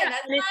all day, yeah, and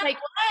that's and it's not like,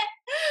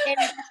 what. and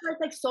that's why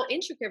it's like so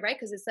intricate, right?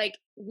 Because it's like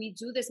we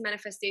do this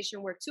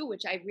manifestation work too,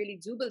 which I really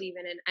do believe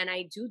in, and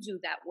I do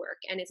that work,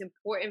 and it's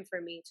important for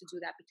me to do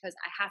that because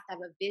I have to have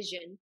a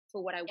vision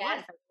for what I want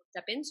Yes. if I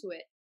step into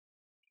it.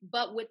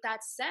 But with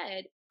that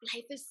said,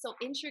 life is so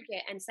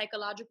intricate and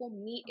psychological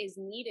meat is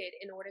needed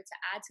in order to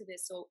add to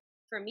this. So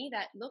for me,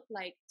 that looked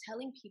like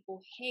telling people,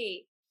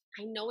 hey,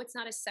 I know it's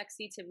not as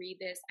sexy to read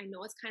this. I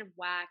know it's kind of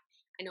whack.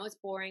 I know it's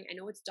boring. I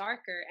know it's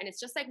darker. And it's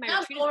just like my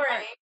Not retreat is dark.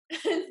 boring.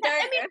 It's I mean,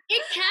 darker.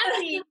 it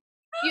can be,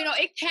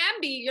 it can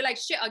be. You're like,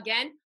 shit,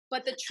 again.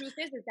 But the truth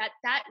is that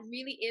that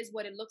really is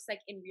what it looks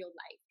like in real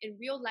life. In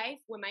real life,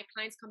 when my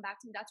clients come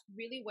back to me, that's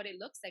really what it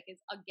looks like.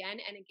 Is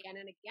again and again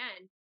and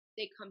again,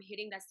 they come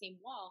hitting that same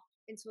wall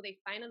until they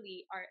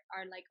finally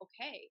are like,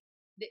 okay,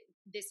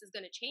 this is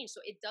going to change.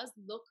 So it does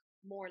look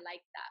more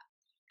like that.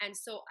 And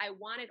so I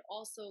wanted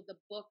also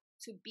the book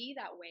to be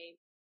that way.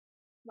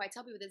 Well, I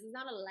tell people this is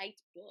not a light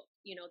book.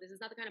 This is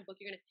not the kind of book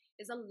you're gonna.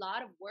 It's a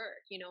lot of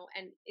work,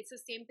 and it's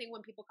the same thing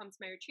when people come to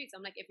my retreats.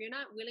 I'm like, if you're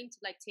not willing to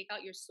take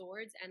out your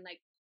swords and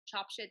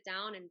chop shit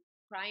down and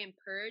cry and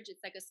purge,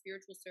 it's like a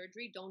spiritual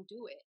surgery. Don't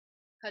do it,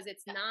 because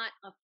it's not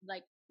a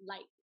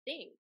light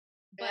thing.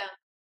 But Yeah.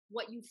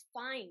 what you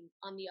find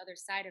on the other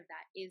side of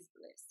that is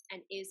bliss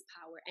and is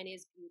power and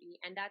is beauty,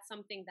 and that's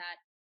something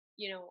that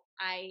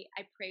I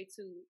pray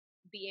to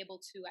be able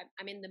to.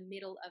 I'm in the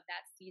middle of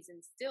that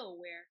season still,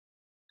 where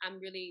I'm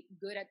really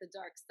good at the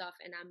dark stuff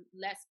and I'm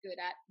less good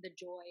at the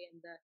joy and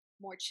the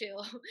more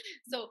chill.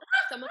 So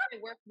some of my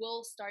work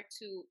will start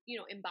to,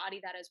 embody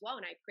that as well.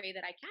 And I pray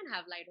that I can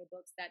have lighter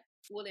books that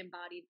will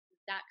embody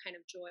that kind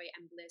of joy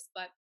and bliss.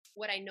 But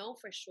what I know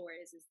for sure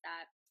is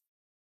that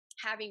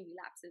having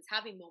relapses,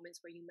 having moments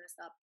where you mess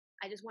up,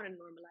 I just want to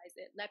normalize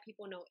it. Let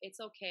people know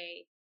it's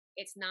okay.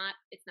 It's not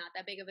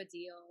that big of a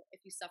deal. If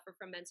you suffer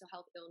from mental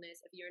health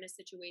illness, if you're in a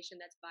situation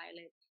that's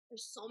violent,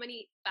 there's so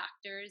many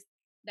factors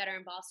that are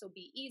involved. So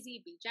be easy,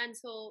 be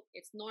gentle.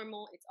 It's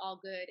normal. It's all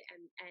good.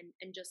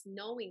 And just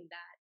knowing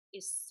that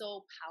is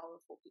so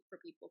powerful for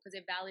people because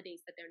it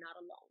validates that they're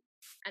not alone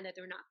and that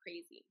they're not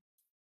crazy.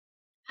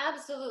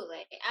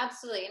 Absolutely,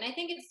 absolutely, and I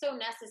think it's so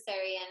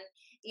necessary.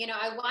 And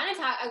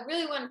I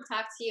really want to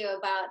talk to you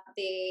about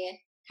the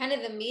kind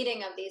of the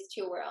meeting of these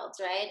two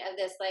worlds, right? Of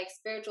this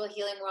spiritual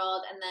healing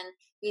world, and then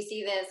we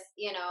see this,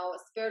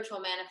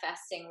 spiritual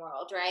manifesting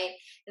world, right?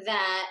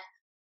 That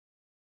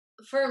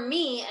for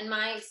me and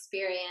my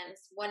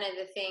experience, one of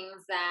the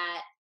things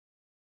that,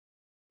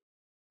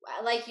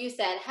 like you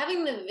said,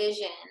 having the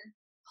vision,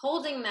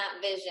 holding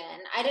that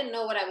vision, I didn't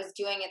know what I was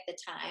doing at the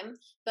time,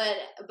 but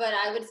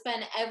I would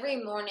spend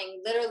every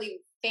morning literally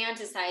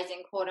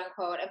fantasizing, quote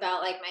unquote,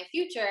 about my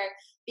future,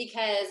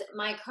 because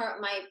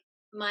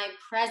my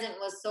present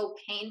was so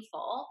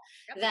painful.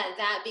 Yep.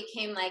 That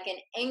became like an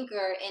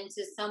anchor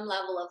into some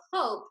level of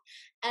hope.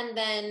 And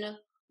then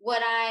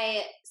what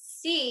I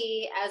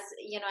see, as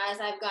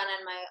I've gone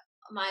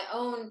on my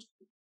own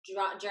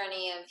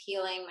journey of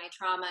healing my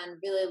trauma and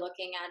really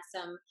looking at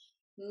some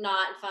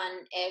not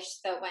fun ish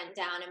that went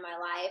down in my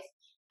life,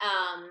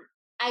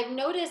 I've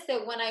noticed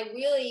that when I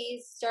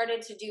really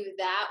started to do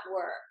that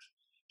work,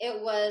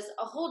 it was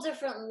a whole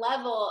different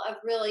level of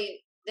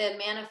really the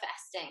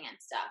manifesting and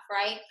stuff,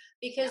 right?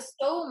 Because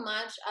so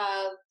much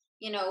of,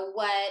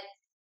 what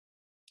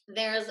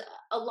there's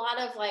a lot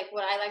of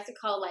what I like to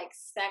call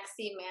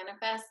sexy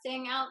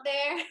manifesting out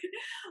there,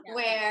 Yeah.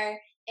 where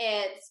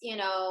it's,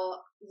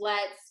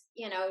 let's,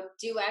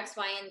 do X,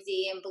 Y, and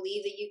Z and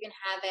believe that you can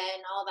have it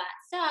and all that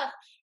stuff.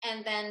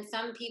 and then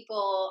some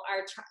people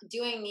are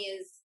doing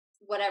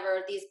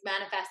these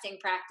manifesting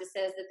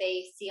practices that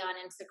they see on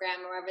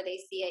Instagram or wherever they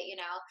see it,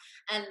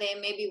 and they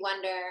maybe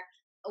wonder,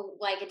 oh,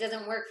 like, it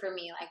doesn't work for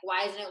me. Like,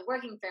 why isn't it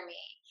working for me?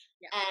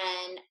 Yeah.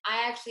 And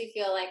I actually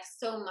feel like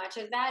so much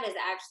of that is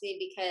actually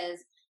because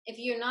if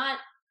you're not,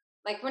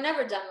 like, we're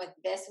never done with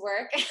this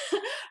work,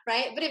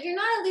 right? But if you're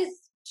not at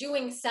least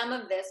doing some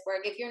of this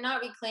work, if you're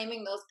not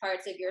reclaiming those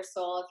parts of your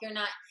soul, if you're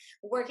not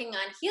working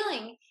on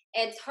healing,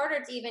 it's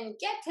harder to even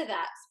get to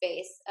that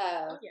space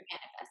of Oh yeah,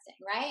 manifesting,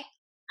 right?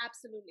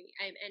 absolutely.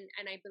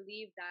 And I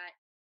believe that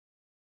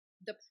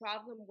the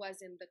problem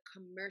was in the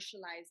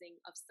commercializing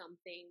of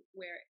something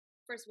where,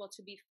 first of all,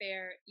 to be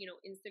fair,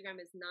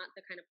 Instagram is not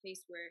the kind of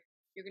place where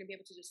you're going to be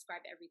able to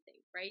describe everything,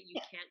 right? You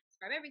Yeah. can't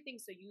describe everything,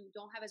 so you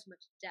don't have as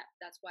much depth.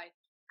 That's why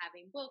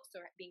having books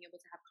or being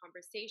able to have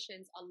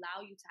conversations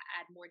allow you to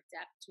add more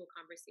depth to a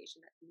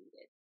conversation that's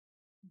needed.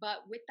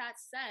 But with that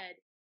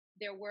said,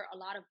 there were a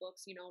lot of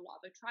books,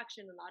 law of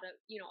attraction, a lot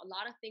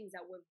of things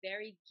that were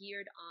very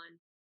geared on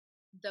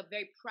the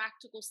very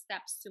practical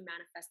steps to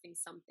manifesting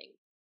something.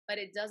 But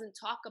it doesn't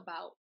talk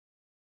about,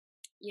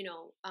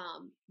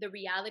 the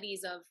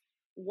realities of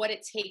what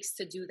it takes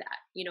to do that,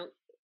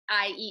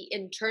 i.e.,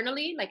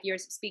 internally, like you're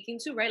speaking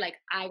to, right? Like,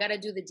 I got to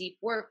do the deep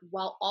work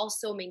while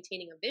also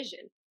maintaining a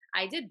vision.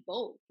 I did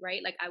both,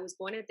 right? Like, I was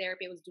going to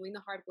therapy, I was doing the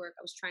hard work,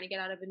 I was trying to get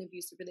out of an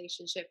abusive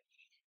relationship.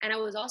 And I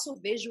was also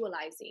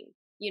visualizing,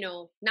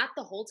 not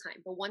the whole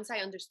time, but once I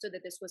understood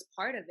that this was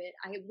part of it,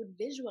 I would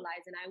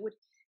visualize and I would,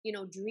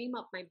 dream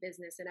up my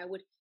business, and I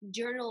would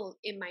journal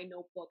in my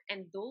notebook.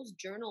 And those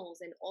journals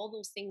and all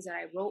those things that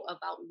I wrote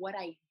about what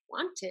I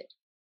wanted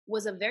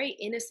was a very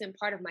innocent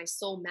part of my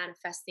soul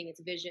manifesting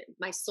its vision,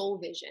 my soul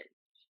vision.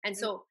 And Mm.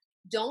 so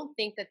don't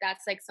think that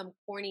that's like some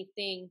corny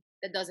thing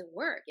that doesn't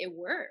work. It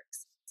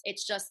works.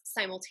 It's just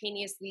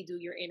simultaneously do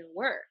your inner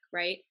work,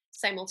 right?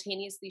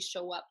 Simultaneously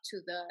show up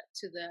to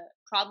the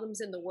problems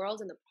in the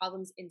world and the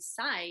problems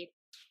inside,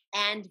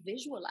 and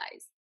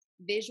visualize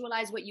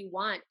what you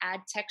want,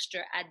 add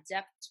texture, add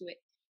depth to it,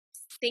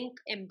 think,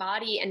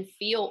 embody, and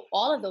feel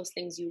all of those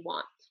things you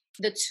want.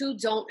 The two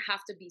don't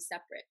have to be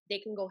separate, they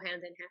can go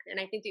hand in hand. And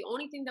I think the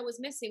only thing that was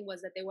missing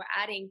was that they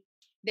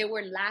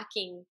were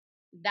lacking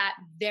that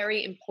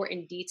very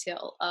important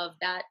detail of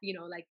that,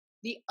 like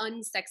the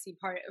unsexy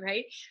part,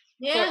 right?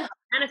 For Yeah.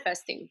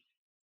 manifesting,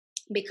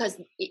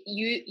 because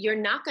you're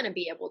not going to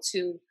be able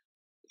to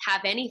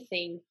have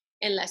anything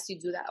unless you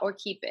do that or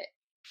keep it.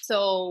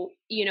 So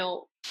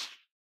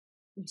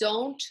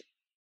don't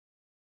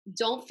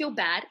don't feel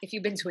bad if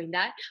you've been doing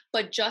that,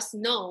 but just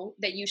know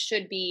that you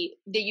should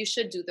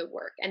do the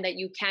work, and that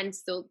you can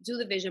still do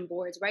the vision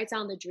boards, write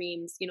down the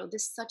dreams.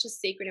 This is such a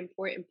sacred,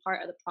 important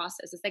part of the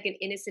process. It's like an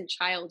innocent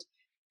child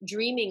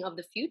dreaming of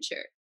the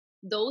future.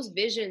 Those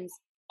visions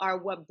are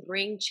what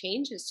bring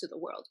changes to the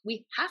world.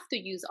 We have to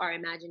use our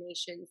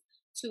imaginations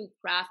to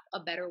craft a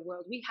better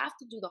world. We have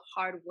to do the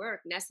hard work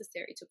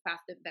necessary to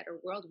craft a better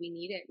world. We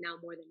need it now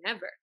more than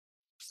ever.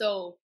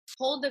 So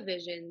hold the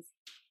visions,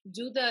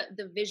 do the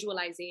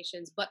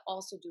visualizations, but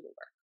also do the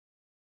work.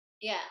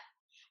 Yeah.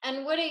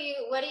 And what do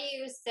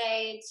you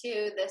say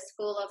to the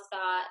school of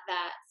thought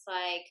that's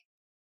like,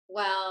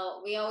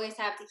 well, we always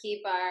have to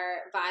keep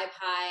our vibe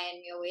high, and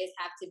we always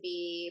have to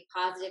be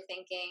positive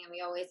thinking, and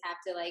we always have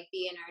to, like,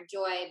 be in our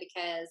joy,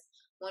 because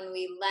when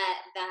we let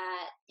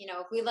that,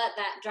 if we let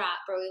that drop,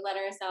 or we let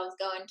ourselves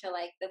go into,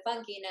 like, the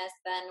funkiness,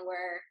 then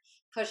we're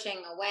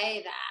pushing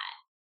away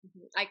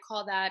that. I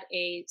call that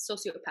a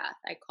sociopath.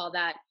 I call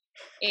that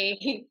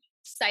a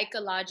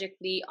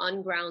psychologically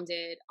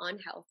ungrounded,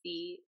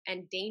 unhealthy,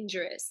 and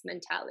dangerous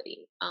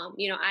mentality.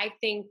 I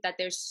think that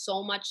there's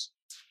so much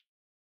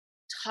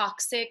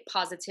toxic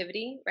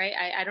positivity, right?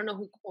 I don't know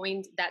who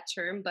coined that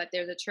term, but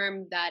there's a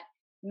term that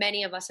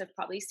many of us have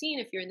probably seen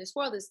if you're in this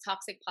world, is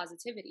toxic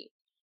positivity.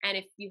 And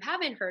if you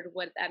haven't heard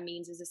what that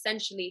means, is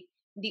essentially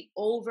the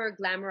over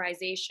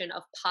glamorization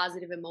of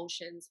positive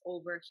emotions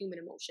over human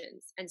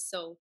emotions. And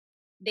so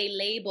they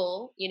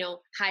label,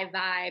 high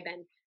vibe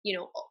and,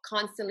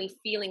 constantly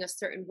feeling a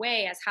certain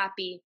way as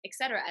happy,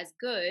 etc., as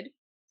good,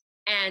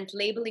 and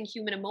labeling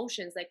human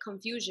emotions like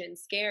confusion,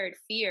 scared,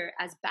 fear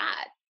as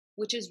bad,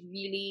 which is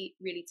really,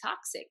 really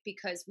toxic,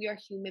 because we are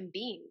human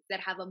beings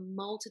that have a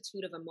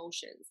multitude of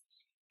emotions.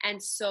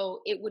 And so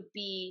it would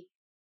be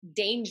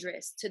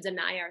dangerous to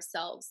deny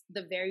ourselves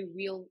the very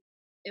real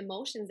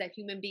emotions that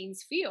human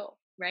beings feel,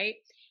 right?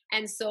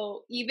 And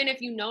so even if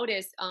you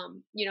notice,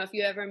 if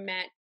you ever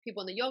met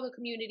people in the yoga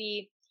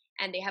community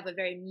and they have a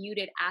very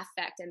muted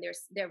affect, and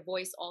their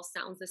voice all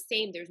sounds the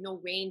same, there's no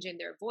range in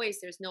their voice,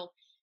 there's no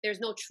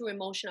true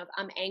emotion of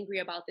I'm angry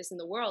about this in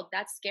the world.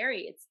 That's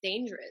scary. It's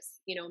dangerous.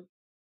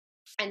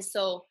 And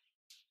so,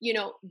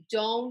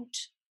 don't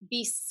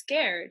be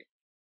scared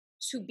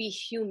to be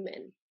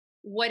human.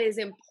 What is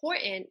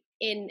important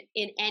in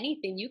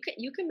anything, you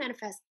can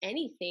manifest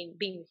anything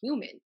being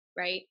human,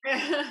 right?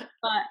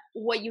 But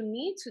what you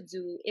need to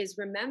do is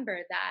remember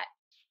that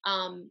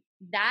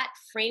that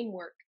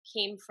framework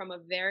came from a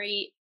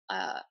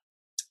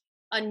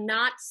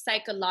not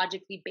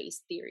psychologically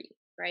based theory,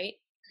 right?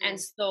 And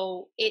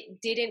so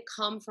it didn't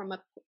come from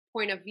a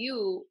point of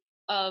view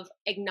of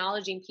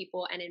acknowledging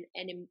people and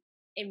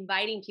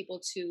inviting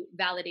people to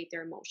validate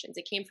their emotions.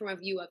 It came from a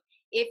view of,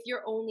 if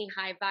you're only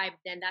high vibe,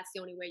 then that's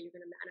the only way you're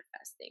going to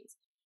manifest things.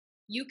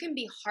 You can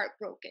be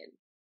heartbroken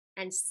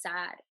and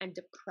sad and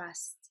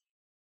depressed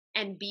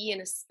and be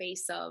in a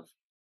space of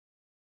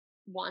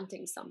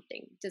wanting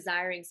something,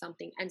 desiring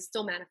something, and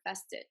still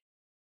manifest it,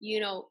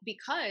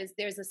 because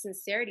there's a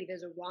sincerity,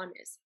 there's a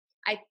rawness.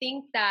 I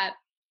think that,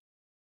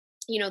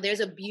 there's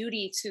a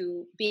beauty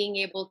to being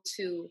able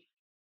to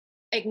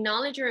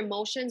acknowledge your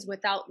emotions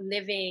without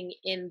living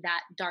in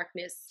that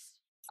darkness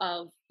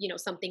of,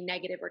 something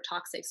negative or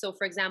toxic. So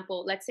for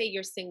example, let's say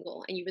you're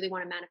single and you really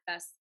want to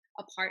manifest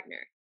a partner,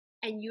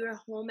 and you're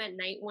home at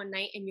night one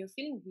night and you're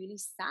feeling really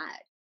sad.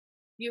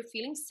 You're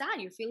feeling sad,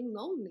 you're feeling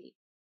lonely.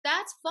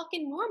 That's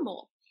fucking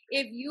normal.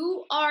 If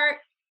you are,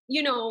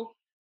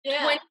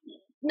 Yeah.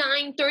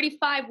 29,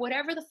 35,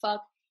 whatever the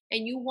fuck,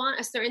 and you want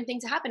a certain thing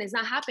to happen, it's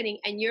not happening,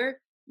 and you're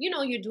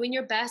doing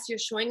your best, you're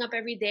showing up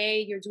every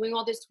day, you're doing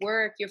all this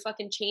work, you're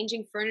fucking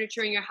changing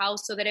furniture in your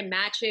house so that it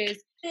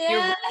matches, you're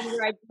Yeah. writing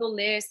your ideal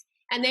list,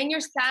 and then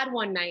you're sad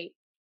one night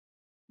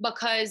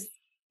because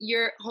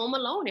you're home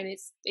alone and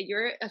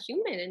you're a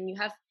human and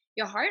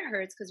your heart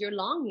hurts because you're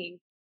longing.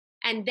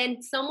 And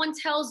then someone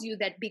tells you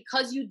that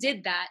because you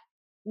did that,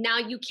 now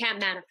you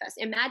can't manifest.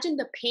 Imagine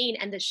the pain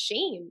and the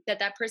shame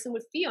that person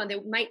would feel. And they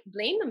might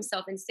blame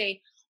themselves and say,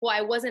 well,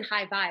 I wasn't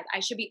high vibe. I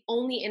should be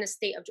only in a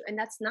state of joy. And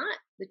that's not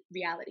the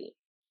reality.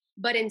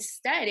 But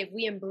instead, if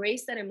we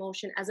embrace that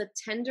emotion as a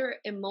tender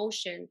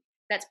emotion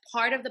that's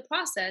part of the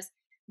process,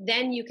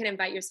 then you can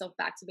invite yourself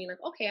back to being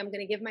like, okay, I'm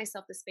going to give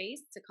myself the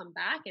space to come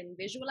back and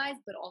visualize,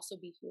 but also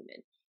be human.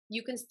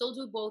 You can still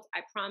do both,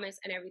 I promise,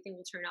 and everything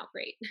will turn out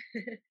great.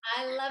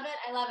 I love it.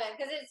 I love it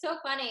because it's so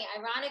funny.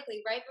 Ironically,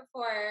 right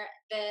before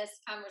this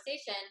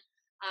conversation,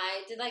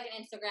 I did like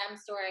an Instagram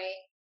story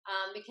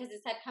because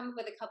this had come up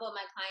with a couple of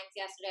my clients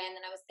yesterday, and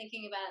then I was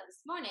thinking about it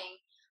this morning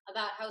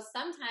about how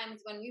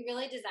sometimes when we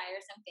really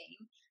desire something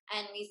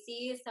and we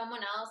see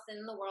someone else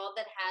in the world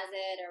that has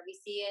it, or we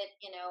see it,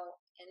 in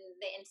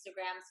the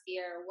Instagram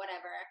sphere or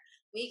whatever,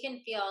 we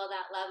can feel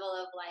that level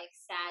of like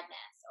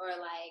sadness or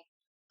like,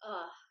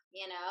 ugh,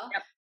 you know,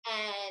 Yep.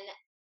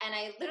 and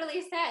I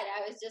literally said,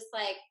 I was just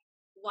like,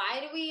 why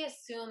do we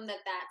assume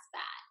that that's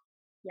bad?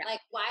 Yeah.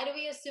 Like, why do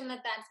we assume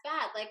that that's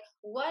bad? Like,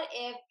 what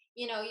if,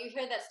 you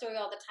hear that story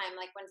all the time.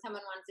 Like, when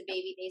someone wants a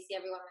baby, they see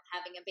everyone with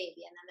having a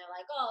baby, and then they're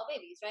like, oh,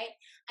 babies, right?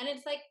 And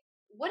it's like,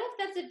 what if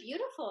that's a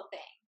beautiful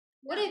thing?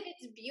 What Yeah. if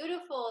it's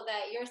beautiful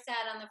that you're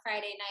sad on the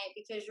Friday night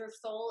because your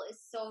soul is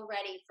so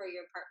ready for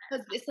your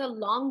partner? Because it's a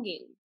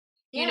longing.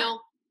 You Yeah.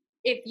 know,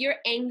 if you're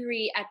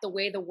angry at the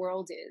way the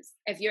world is,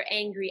 if you're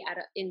angry at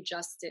an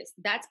injustice,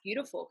 that's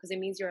beautiful because it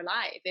means you're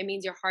alive. It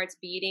means your heart's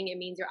beating. It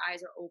means your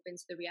eyes are open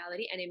to the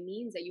reality. And it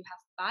means that you have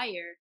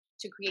fire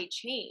to create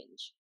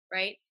change,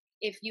 right?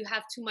 If you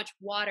have too much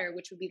water,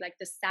 which would be like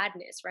the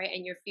sadness, right?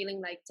 And you're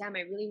feeling like, damn,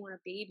 I really want a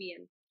baby.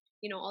 And,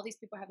 all these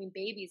people are having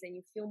babies and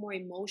you feel more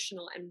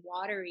emotional and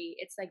watery.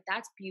 It's like,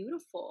 that's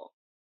beautiful.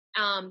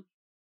 Um,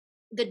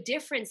 the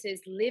difference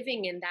is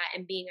living in that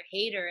and being a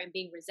hater and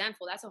being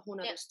resentful. That's a whole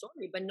Yeah. nother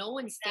story. But no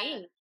one's Exactly.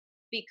 saying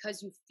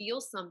because you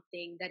feel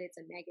something that it's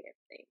a negative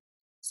thing.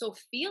 So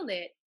feel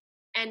it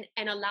and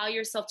allow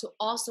yourself to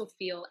also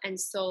feel. And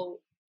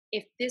so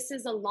if this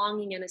is a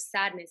longing and a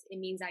sadness, it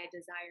means I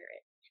desire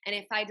it. And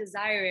if I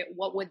desire it,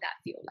 what would that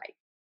feel like?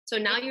 So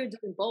now you're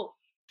doing both.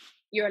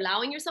 You're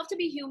allowing yourself to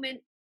be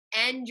human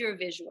and you're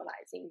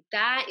visualizing.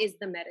 That is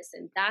the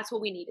medicine. That's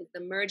what we need, is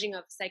the merging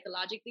of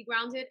psychologically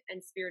grounded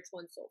and spiritual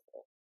and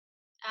soulful.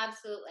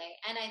 Absolutely.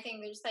 And I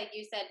think just like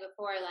you said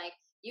before, like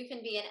you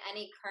can be in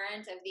any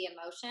current of the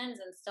emotions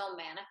and still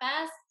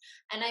manifest.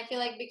 And I feel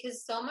like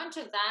because so much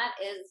of that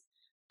is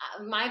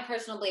my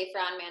personal belief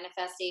around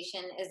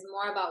manifestation is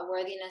more about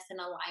worthiness and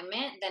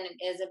alignment than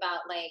it is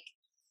about like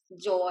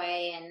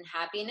joy and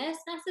happiness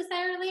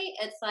necessarily.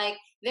 It's like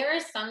there are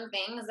some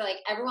things like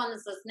everyone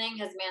that's listening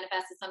has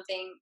manifested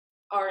something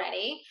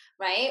already,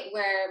 right?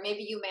 Where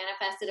maybe you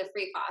manifested a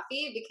free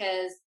coffee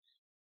because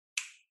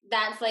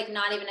that's like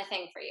not even a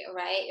thing for you,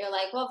 right? You're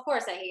like, well, of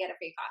course I can get a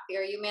free coffee.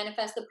 Or you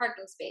manifest the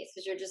parking space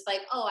because you're just like,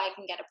 oh, I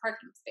can get a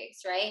parking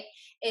space, right?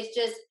 It's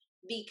just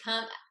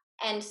become,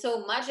 and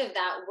so much of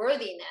that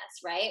worthiness,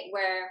 right?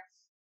 Where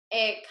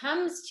it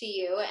comes to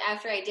you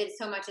after I did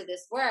so much of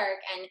this work.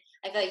 And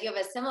I feel like you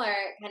have a similar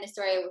kind of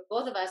story with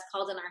both of us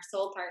called in our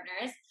soul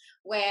partners,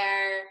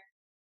 where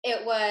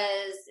it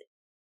was,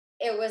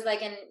 it was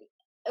like an,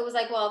 it was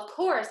like, well, of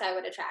course I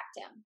would attract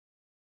him,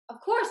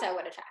 of course I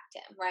would attract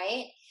him,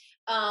 right?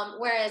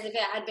 Whereas if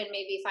it had been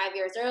maybe 5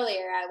 years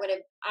earlier, I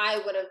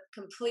would have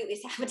completely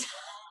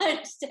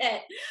sabotaged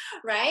it,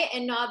 right?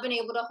 And not been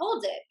able to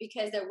hold it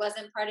because there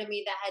wasn't part of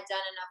me that had done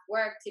enough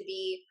work to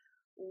be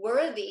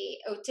worthy,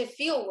 or to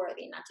feel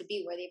worthy, not to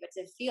be worthy, but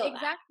to feel that.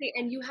 Exactly.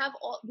 And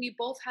we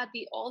both had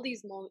all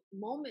these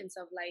moments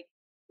of like,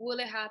 will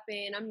it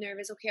happen? I'm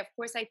nervous. Okay, of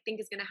course I think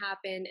it's going to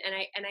happen.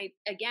 And I,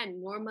 again,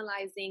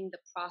 normalizing the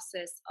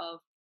process of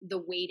the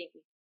waiting,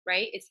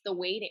 right? It's the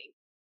waiting.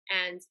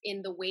 And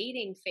in the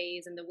waiting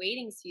phase and the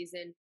waiting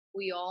season,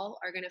 we all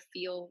are going to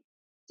feel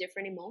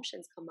different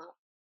emotions come up.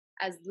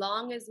 As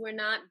long as we're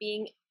not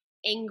being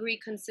angry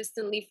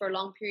consistently for a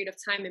long period of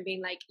time and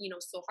being like,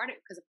 so hard,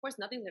 because of course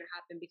nothing's going to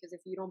happen, because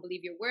if you don't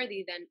believe you're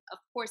worthy, then of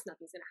course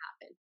nothing's going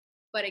to happen.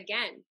 But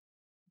again,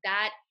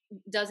 that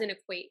doesn't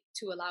equate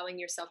to allowing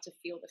yourself to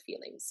feel the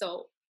feelings.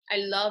 So I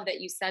love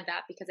that you said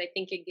that, because I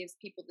think it gives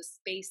people the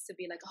space to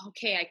be like,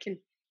 okay, I can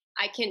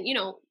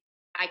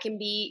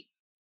be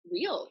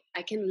real.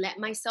 I can let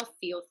myself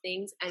feel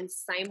things and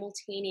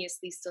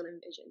simultaneously still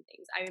envision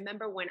things. I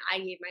remember when I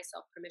gave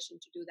myself permission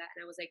to do that,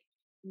 and I was like,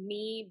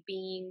 me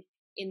being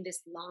in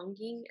this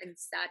longing and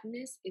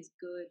sadness is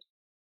good,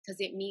 because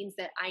it means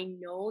that I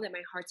know that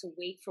my heart's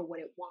awake for what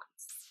it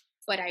wants.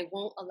 But I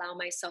won't allow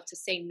myself to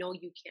say, no,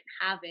 you can't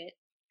have it.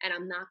 And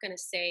I'm not going to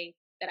say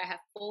that I have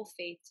full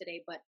faith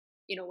today. But,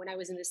 when I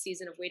was in the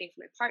season of waiting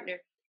for my partner,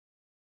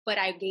 but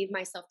I gave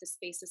myself the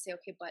space to say,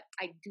 okay, but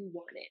I do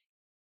want it.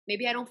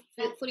 Maybe I don't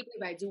fully believe,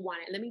 but I do want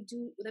it. Let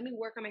me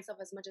work on myself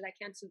as much as I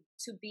can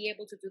to be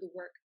able to do the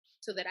work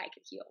so that I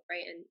could heal,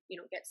 right? And,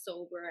 get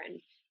sober and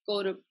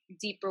go to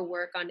deeper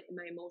work on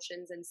my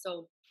emotions. And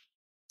so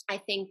I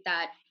think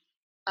that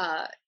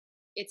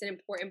it's an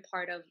important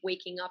part of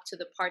waking up to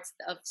the parts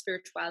of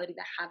spirituality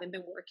that haven't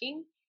been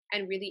working,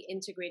 and really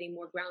integrating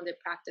more grounded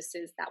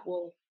practices that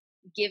will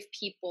give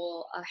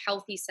people a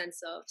healthy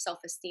sense of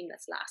self-esteem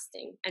that's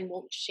lasting and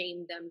won't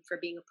shame them for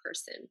being a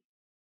person.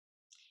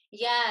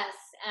 Yes,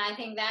 and I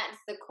think that's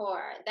the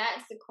core.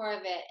 That's the core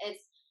of it.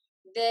 It's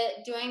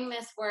the doing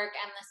this work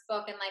and this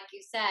book, and like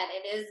you said,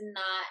 it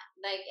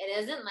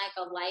isn't like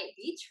a light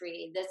beach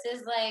read. This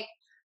is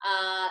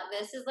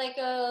like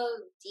a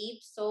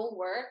deep soul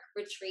work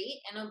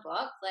retreat in a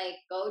book. Like,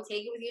 go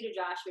take it with you to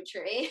Joshua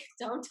Tree.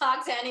 Don't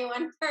talk to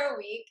anyone for a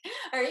week,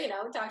 or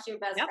talk to your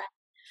best Yep. friend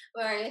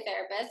or your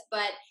therapist.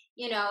 But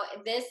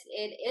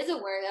it is a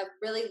work of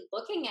really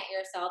looking at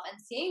yourself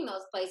and seeing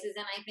those places.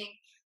 And I think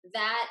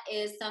that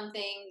is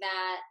something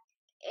that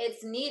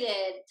it's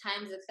needed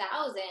times a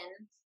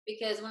thousand,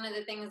 because one of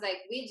the things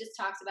like we just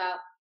talked about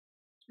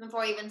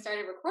before we even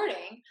started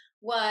recording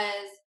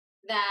was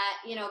that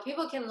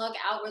people can look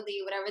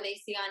outwardly whatever they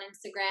see on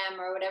Instagram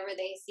or whatever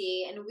they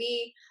see, and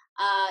we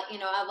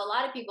of a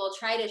lot of people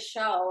try to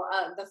show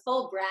the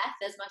full breath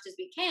as much as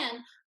we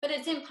can, but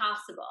it's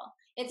impossible.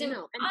 It's No,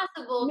 and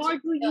impossible to nor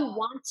do you show.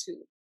 want to.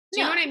 Do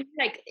you know No. what I mean?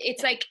 Like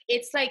it's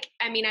like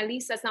I mean, at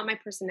least that's not my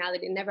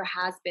personality. It never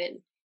has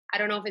been. I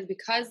don't know if it's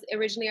because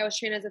originally I was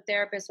trained as a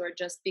therapist, or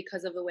just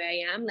because of the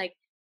way I am. Like,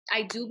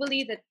 I do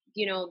believe that,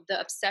 the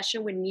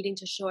obsession with needing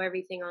to show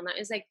everything online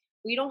is like,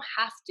 we don't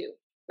have to,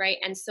 right?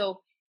 And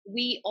so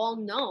we all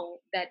know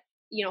that,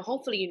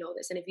 hopefully you know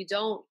this. And if you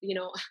don't,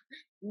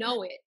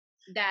 know it,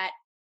 that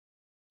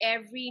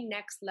every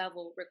next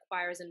level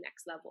requires a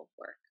next level of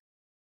work.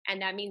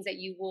 And that means that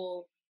you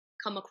will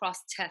come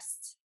across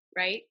tests,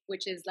 right?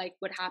 Which is like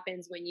what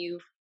happens when you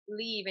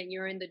leave and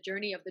you're in the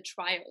journey of the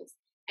trials.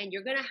 And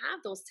you're going to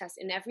have those tests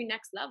in every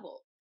next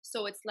level.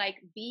 So it's like,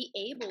 be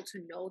able to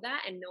know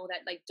that, and know that,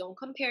 like, don't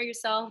compare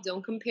yourself,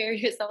 don't compare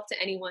yourself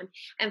to anyone,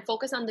 and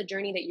focus on the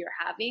journey that you're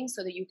having,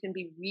 so that you can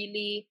be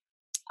really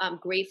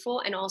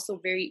grateful and also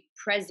very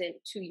present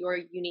to your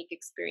unique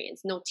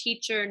experience. No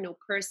teacher, no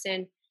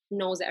person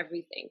knows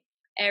everything.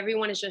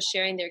 Everyone is just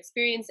sharing their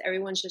experience.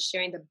 Everyone's just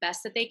sharing the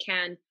best that they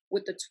can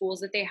with the tools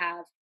that they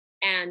have.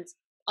 And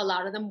a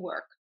lot of them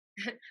work.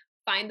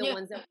 Find the Yeah.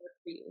 ones that work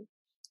for you.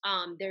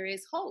 There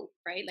is hope,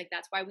 right? Like,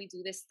 that's why we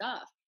do this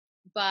stuff.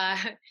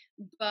 But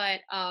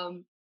but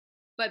um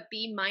but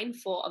be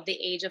mindful of the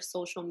age of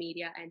social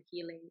media and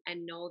healing,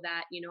 and know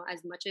that,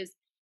 as much as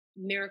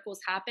miracles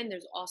happen,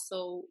 there's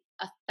also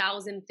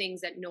 1,000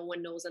 things that no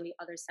one knows on the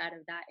other side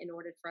of that, in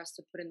order for us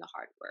to put in the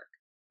hard work,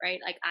 right?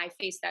 Like, I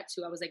faced that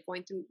too. I was like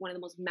going through one of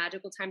the most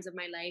magical times of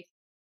my life,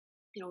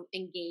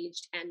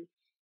 engaged, and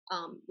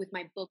with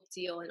my book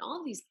deal and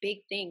all these big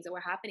things that were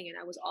happening. And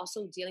I was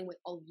also dealing with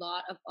a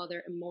lot of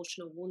other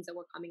emotional wounds that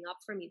were coming up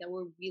for me, that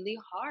were really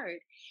hard,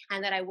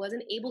 and that I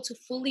wasn't able to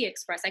fully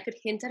express. I could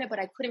hint at it, but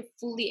I couldn't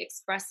fully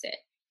express it.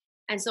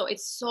 And so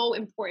it's so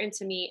important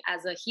to me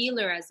as a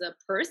healer, as a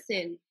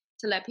person,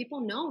 to let people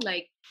know,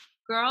 like,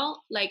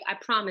 girl, like, I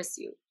promise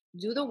you,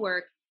 do the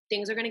work,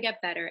 things are going to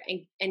get better.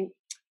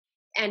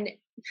 And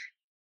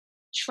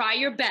try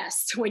your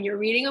best when you're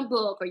reading a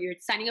book or you're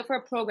signing up for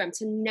a program,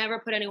 to never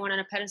put anyone on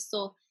a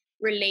pedestal.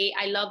 Relate.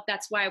 I love,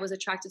 that's why I was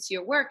attracted to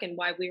your work, and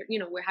why we're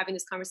having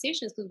this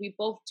conversation, is because we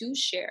both do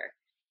share,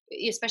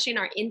 especially in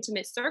our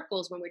intimate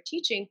circles when we're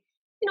teaching,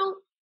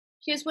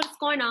 here's what's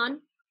going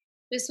on.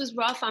 This was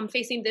rough. I'm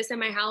facing this in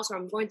my house, or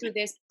I'm going through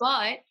this,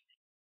 but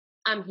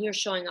I'm here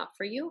showing up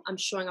for you. I'm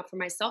showing up for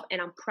myself,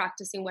 and I'm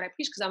practicing what I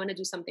preach, because I'm going to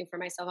do something for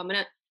myself. I'm going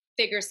to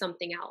figure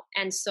something out.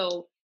 And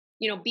so,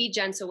 be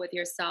gentle with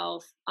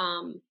yourself.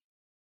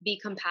 Be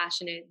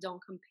compassionate.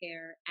 Don't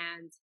compare,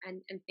 and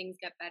things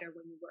get better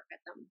when you work at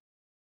them.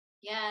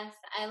 Yes,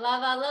 I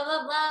love, I love,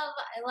 love, love.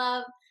 I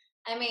love.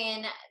 I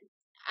mean,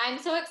 I'm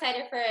so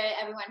excited for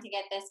everyone to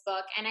get this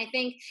book, and I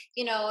think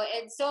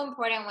it's so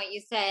important what you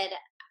said.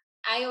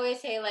 I always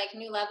say like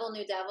new level,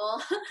 new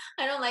devil.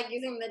 I don't like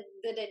using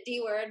the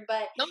D word,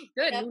 but No,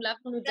 good. New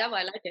level, new that, devil.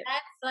 I like it.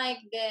 that's like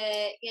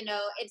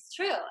it's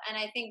true. And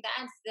I think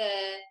that's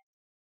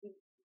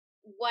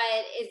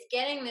what is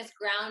getting this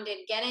grounded,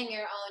 getting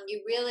your own.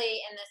 You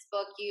really, in this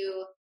book,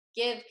 you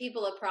give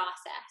people a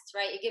process,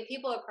 right? You give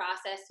people a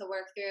process to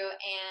work through.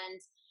 And,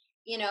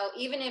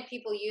 even if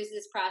people use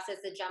this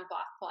process as a jump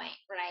off point,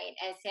 right?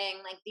 As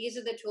saying, like, these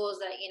are the tools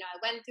that, I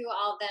went through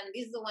all of them.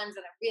 These are the ones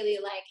that are really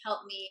like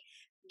helped me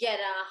get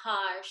a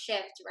aha or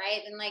shift,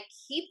 right? And like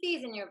keep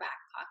these in your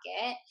back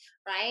pocket,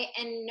 right?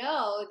 And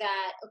know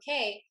that,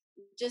 okay,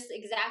 just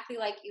exactly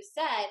like you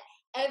said,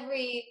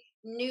 every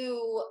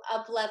new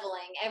up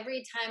leveling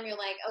every time you're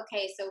like,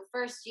 okay, so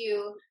first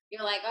you're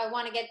like, I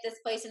want to get this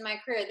place in my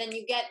career, then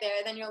you get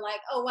there, then you're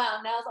like, oh wow,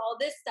 now's all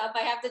this stuff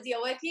I have to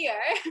deal with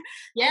here. And then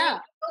Yeah, you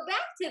go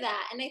back to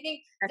that, and I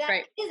think that's that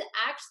right. is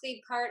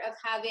actually part of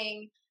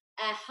having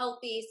a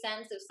healthy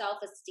sense of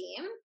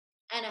self-esteem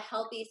and a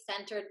healthy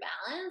centered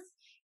balance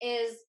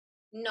is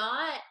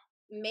not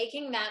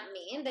making that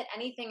mean that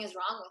anything is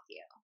wrong with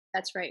you,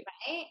 That's right.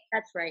 right?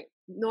 That's right.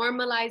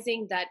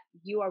 Normalizing that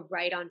you are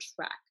right on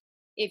track.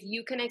 If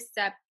you can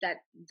accept that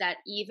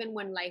even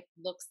when life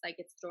looks like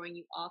it's throwing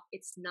you off,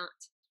 it's not.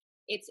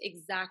 It's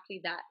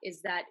exactly that,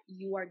 is that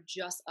you are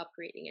just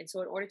upgrading. And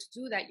so in order to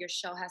do that, your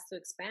shell has to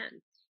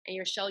expand. And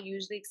your shell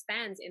usually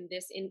expands in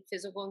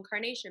physical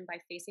incarnation by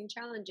facing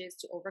challenges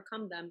to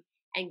overcome them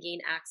and gain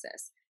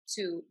access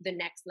to the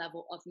next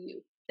level of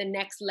you, the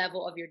next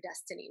level of your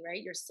destiny,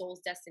 right? Your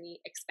soul's destiny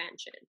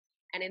expansion.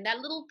 And in that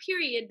little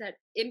period, that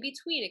in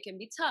between, it can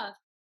be tough.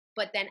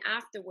 But then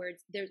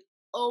afterwards, there's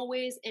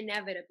always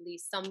inevitably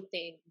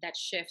something that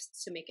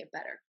shifts to make it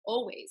better.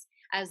 Always,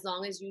 as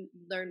long as you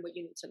learn what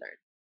you need to learn.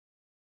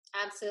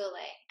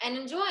 Absolutely. And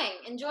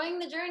enjoying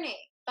the journey.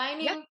 Yeah.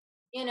 Finding,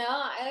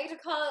 I like to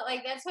call it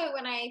like that's why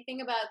when I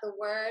think about the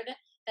word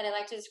that I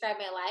like to describe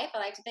my life, I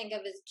like to think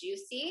of as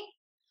juicy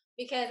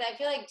because I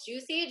feel like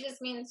juicy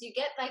just means you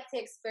get like to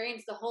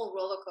experience the whole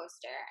roller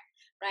coaster,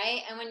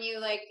 right? And when you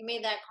like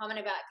made that comment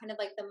about kind of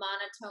like the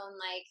monotone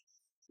like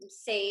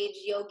sage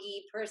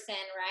yogi person,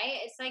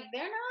 right? It's like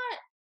they're not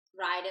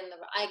riding the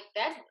like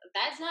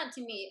that's not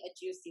to me a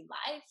juicy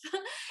life,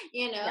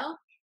 you Yeah. know?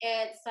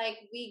 It's like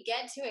we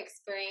get to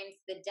experience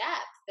the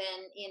depth.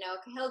 And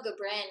Cahill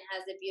Gibran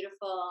has a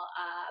beautiful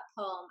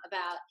poem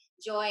about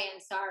joy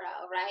and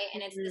sorrow, right?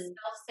 And it's the Mhm.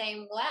 self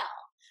same well,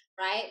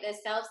 right? The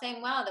self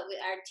same well that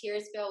our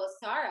tears fill with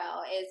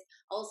sorrow is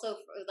also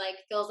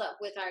like fills up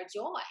with our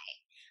joy.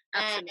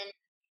 and Absolutely.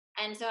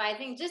 and so I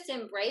think just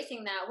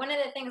embracing that. One of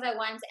the things I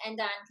wanted to end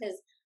on,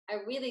 because I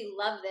really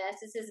love this,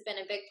 this has been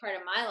a big part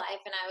of my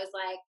life. And I was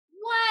like,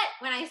 what?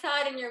 When I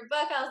saw it in your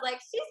book, I was like,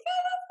 she's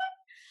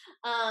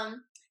good.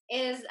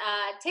 Is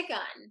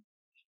Tikkun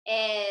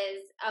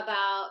is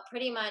about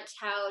pretty much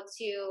how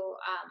to,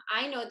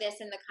 I know this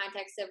in the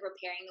context of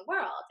repairing the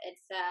world.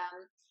 It's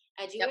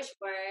a Yep. Jewish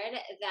word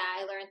that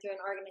I learned through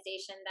an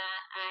organization that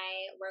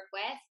I work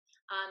with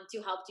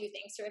to help do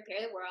things to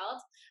repair the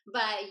world.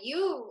 But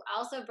you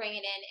also bring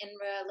it in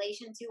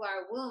relation to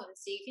our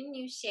wounds. So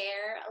you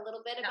share a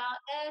little bit Yeah.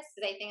 about this?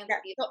 Because I think it's Yeah.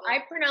 a So beautiful. I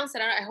pronounce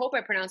it. I hope I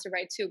pronounce it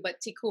right too.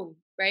 But tikkun,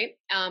 right?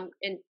 And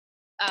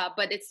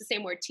but it's the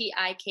same word,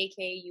 Tikkun,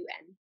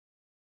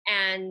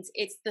 and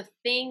it's the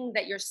thing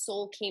that your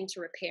soul came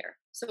to repair.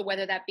 So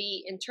whether that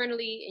be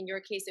internally, in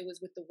your case, it was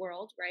with the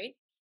world, right?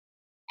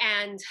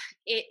 And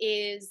it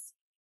is,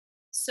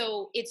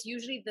 so it's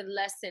usually the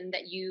lesson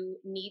that you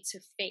need to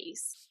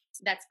face,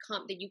 that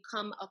you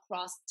come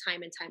across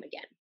time and time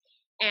again.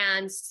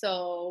 And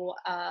so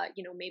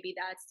maybe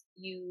that's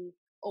you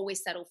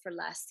always settle for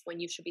less when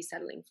you should be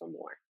settling for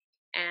more.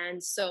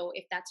 And so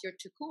if that's your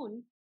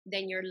tikkun,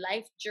 then your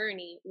life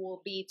journey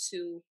will be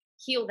to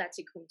heal that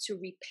tikkun, to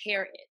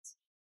repair it,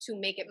 to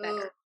make it Ooh,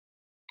 better.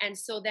 And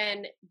so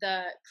then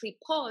the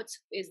klipot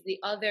is the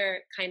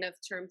other kind of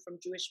term from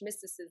Jewish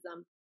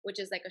mysticism, which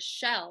is like a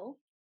shell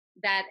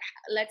that,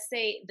 let's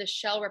say the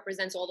shell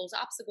represents all those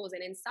obstacles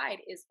and inside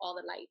is all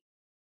the light.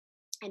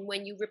 And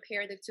when you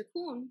repair the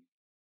tikkun,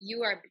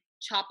 you are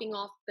chopping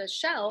off the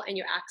shell and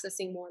you're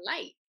accessing more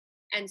light.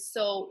 And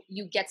so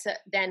you get to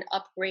then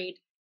upgrade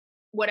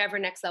whatever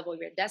next level of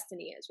your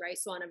destiny is, right?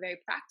 So on a very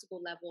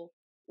practical level,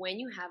 when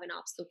you have an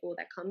obstacle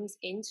that comes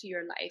into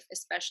your life,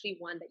 especially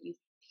one that you've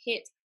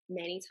hit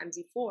many times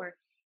before,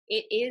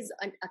 it is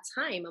a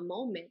time, a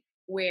moment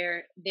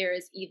where there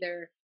is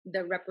either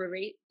the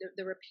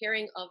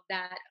repairing of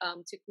that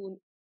tikkun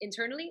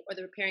internally, or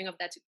the repairing of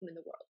that tikkun in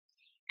the world.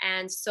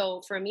 And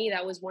so for me,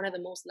 that was one of the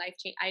most life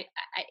change.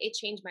 It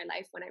changed my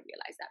life when I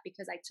realized that,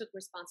 because I took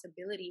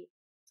responsibility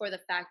for the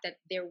fact that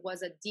there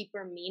was a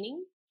deeper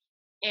meaning,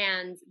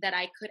 and that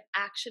I could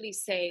actually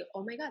say,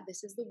 "Oh my God,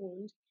 this is the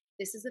wound.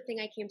 This is the thing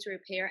I came to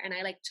repair." And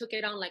I like took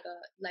it on like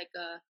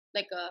a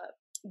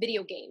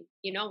video game.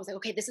 I was like,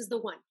 "Okay, this is the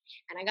one,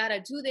 and I gotta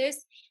do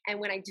this. And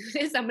when I do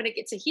this, I'm gonna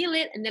get to heal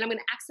it, and then I'm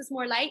gonna access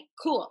more light.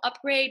 Cool,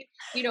 upgrade.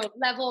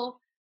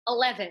 Level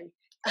 11."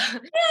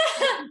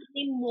 It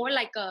became more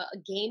like a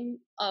game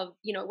of,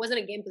 it wasn't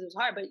a game because it was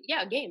hard, but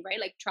yeah, a game, right?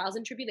 Like trials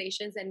and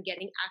tribulations and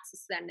getting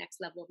access to that next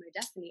level of my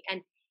destiny.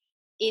 And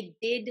it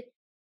did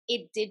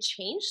it did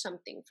change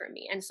something for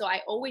me. And so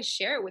I always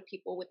share with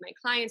people, with my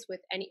clients, with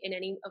any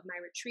of my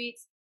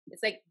retreats.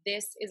 It's like,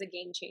 this is a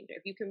game changer.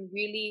 If you can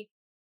really,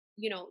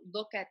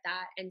 look at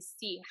that and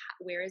see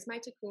where is my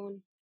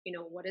cocoon,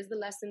 what is the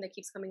lesson that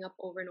keeps coming up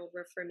over and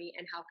over for me,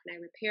 and how can I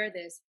repair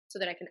this so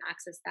that I can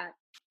access that,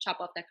 chop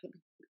off that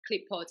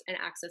clip pot and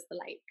access the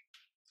light.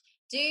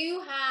 Do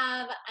you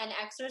have an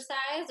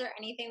exercise or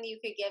anything that you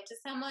could give to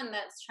someone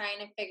that's trying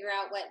to figure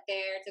out what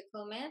their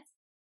Takum is?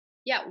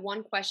 Yeah,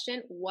 one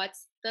question: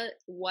 what's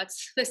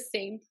the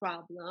same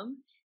problem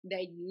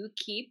that you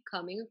keep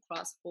coming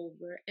across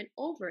over and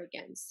over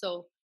again?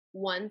 So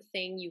one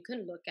thing you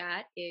can look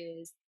at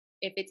is,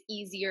 if it's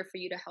easier for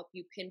you to help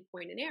you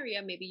pinpoint an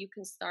area, maybe you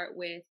can start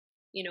with,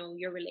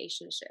 your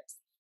relationships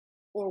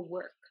or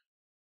work.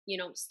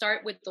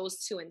 Start with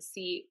those two and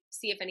see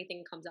if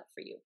anything comes up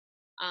for you.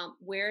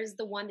 Where's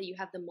the one that you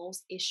have the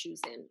most issues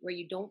in, where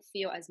you don't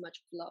feel as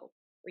much flow,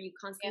 where you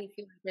Yeah. constantly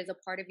feel like there's a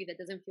part of you that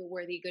doesn't feel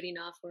worthy, good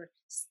enough, or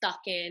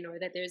stuck in, or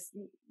that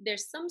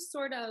there's some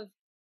sort of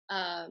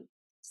uh,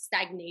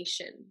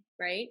 stagnation,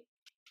 right?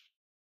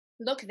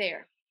 Look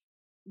there.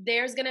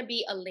 There's gonna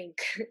be a link,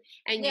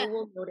 and Yeah. you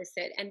will notice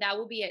it, and that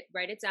will be it.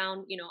 Write it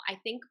down. I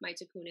think my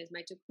cocoon is,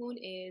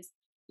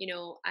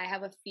 I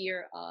have a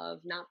fear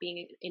of not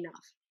being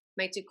enough.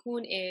 My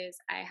cocoon is,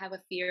 I have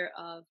a fear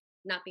of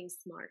not being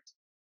smart.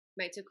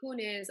 My cocoon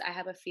is, I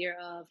have a fear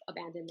of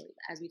abandonment,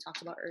 as we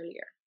talked about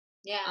earlier.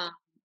 Yeah. Um,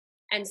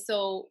 and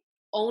so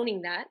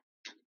owning that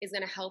is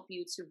going to help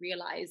you to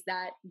realize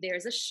that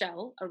there's a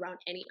shell around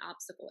any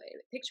obstacle.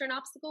 Picture an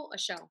obstacle, a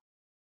shell.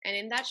 And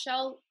in that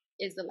shell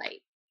is the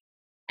light.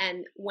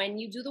 And when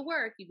you do the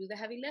work, you do the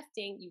heavy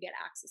lifting, you get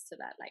access to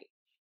that light.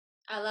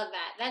 I love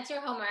that. That's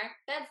your homework.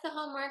 That's the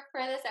homework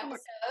for this Homework.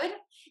 episode.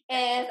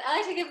 Yeah. Is I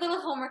like to give little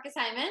homework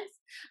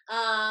assignments.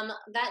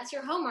 That's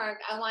your homework.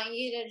 I want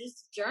you to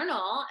just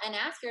journal and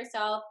ask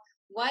yourself,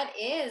 what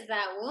is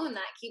that wound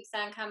that keeps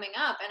on coming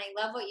up? And I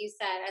love what you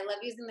said. I love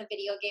using the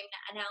video game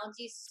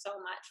analogy so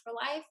much for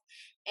life,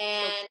 So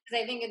and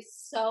because I think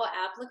it's so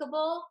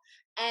applicable.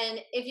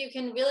 And if you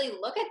can really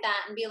look at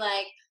that and be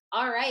like,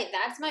 all right,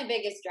 that's my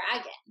biggest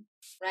dragon,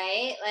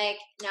 right? Like,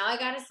 now I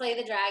got to slay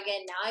the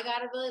dragon. Now I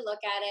got to really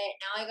look at it.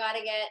 Now I got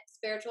to get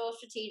spiritual,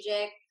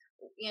 strategic,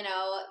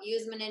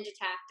 use my ninja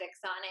tactics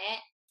on it.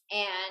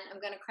 And I'm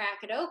going to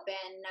crack it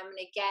open. And I'm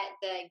going to get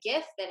the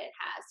gift that it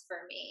has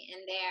for me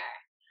in there.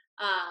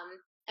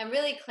 And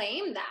really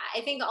claim that.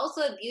 I think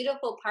also a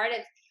beautiful part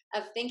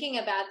of thinking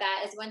about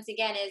that is, once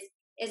again,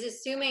 is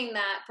assuming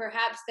that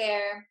perhaps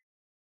they're,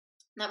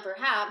 not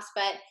perhaps,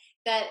 but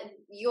that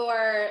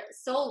your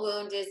soul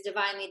wound is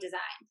divinely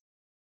designed,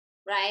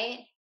 right?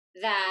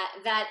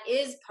 That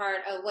is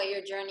part of what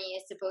your journey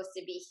is supposed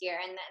to be here,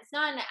 and that's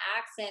not an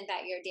accident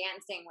that you're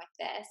dancing with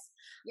this.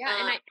 yeah,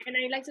 and um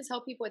I like to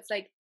tell people, it's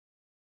like,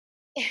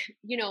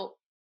 you know,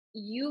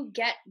 you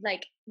get,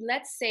 like,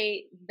 let's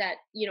say that,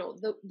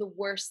 the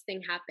worst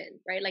thing happened,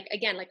 right? Like,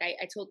 again, like I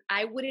told,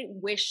 I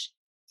wouldn't wish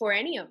for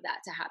any of that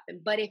to happen,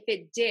 but if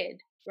it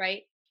did,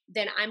 right,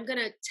 then I'm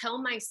gonna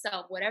tell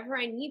myself whatever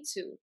I need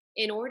to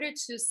in order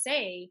to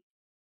say,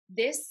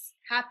 this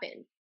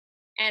happened,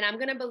 and I'm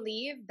gonna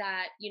believe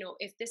that,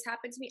 if this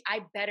happened to me,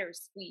 I better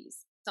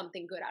squeeze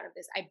something good out of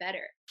this. I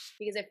better,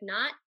 because if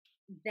not,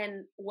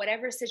 then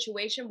whatever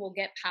situation will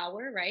get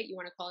power, right? You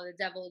want to call it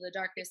the devil, the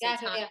darkness,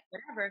 exactly, Satan, yeah.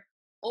 whatever,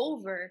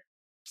 over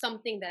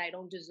something that I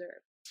don't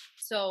deserve.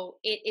 So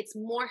it's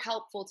more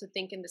helpful to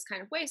think in this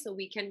kind of way, so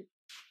we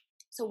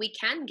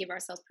can give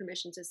ourselves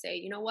permission to say,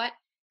 you know what,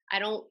 I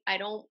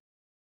don't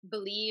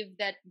believe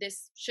that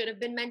this should have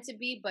been meant to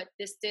be, but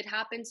this did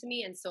happen to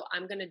me, and so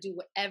I'm gonna do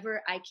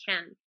whatever I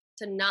can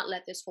to not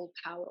let this hold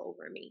power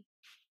over me.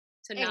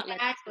 To not let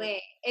this hold.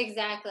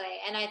 Exactly.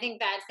 And I think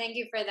that's, thank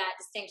you for that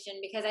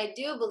distinction, because I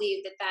do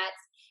believe that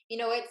that's,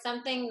 it's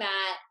something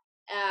that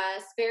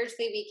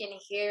spiritually we can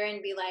hear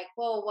and be like,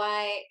 well,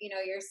 why,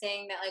 you're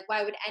saying that, like,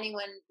 why would any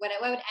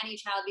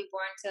child be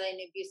born to an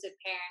abusive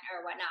parent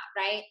or whatnot,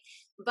 right?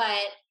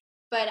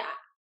 But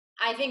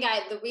I think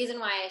the reason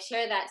why I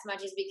share that so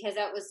much is because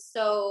that was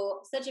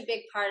such a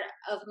big part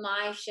of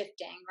my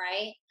shifting,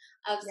 right?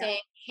 Of Yeah,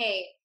 saying,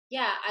 hey,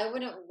 yeah, I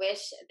wouldn't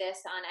wish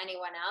this on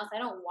anyone else. I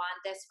don't want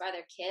this for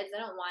other kids. I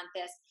don't want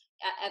this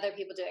other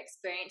people to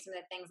experience some of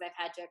the things I've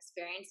had to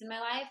experience in my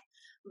life.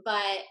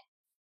 But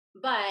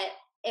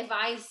if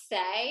I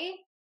say,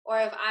 or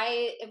if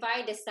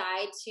I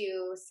decide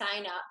to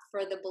sign up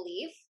for the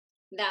belief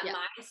that yeah,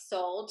 my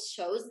soul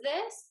chose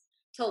this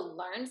to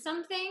learn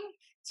something,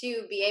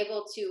 to be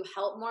able to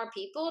help more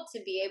people,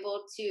 to be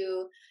able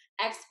to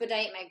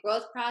expedite my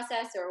growth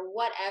process or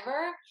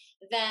whatever,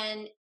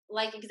 then,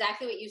 like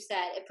exactly what you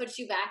said, it puts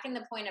you back in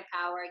the point of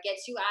power,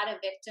 gets you out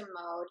of victim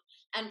mode,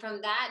 and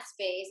from that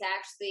space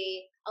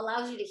actually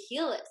allows you to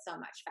heal it so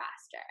much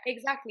faster.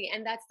 exactly.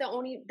 And that's the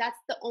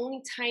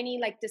only tiny,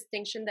 like,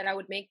 distinction that I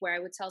would make, where I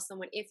would tell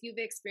someone, if you've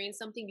experienced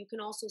something, you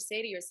can also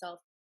say to yourself,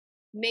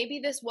 maybe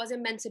this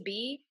wasn't meant to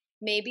be,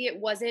 maybe it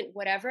wasn't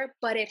whatever,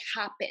 but it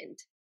happened.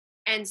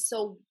 And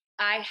so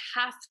I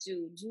have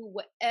to do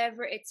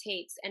whatever it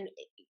takes. And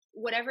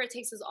whatever it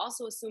takes is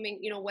also assuming,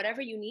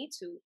 whatever you need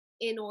to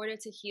in order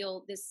to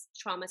heal this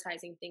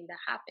traumatizing thing that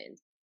happened.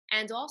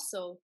 And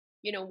also,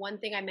 one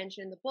thing I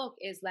mentioned in the book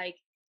is like,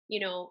 you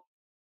know,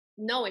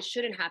 no, it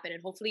shouldn't happen.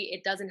 And hopefully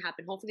it doesn't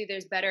happen. Hopefully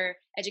there's better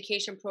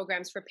education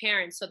programs for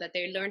parents so that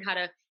they learn how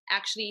to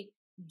actually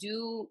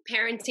do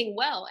parenting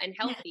well and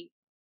healthy.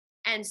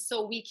 And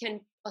so we can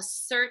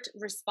assert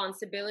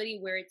responsibility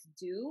where it's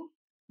due,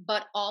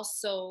 but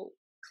also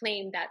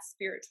claim that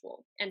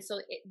spiritual. And so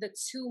the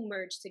two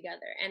merge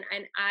together.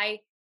 And I,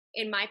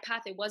 in my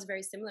path, it was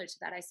very similar to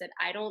that. I said,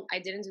 I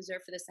didn't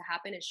deserve for this to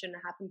happen. It shouldn't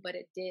have happened, but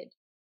it did.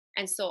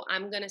 And so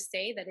I'm going to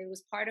say that it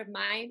was part of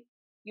my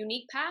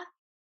unique path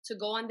to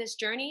go on this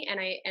journey. And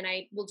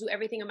I will do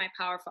everything in my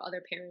power for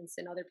other parents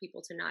and other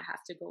people to not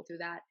have to go through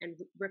that and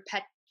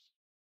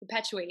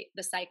perpetuate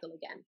the cycle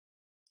again.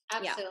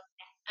 Absolutely.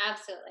 Yeah.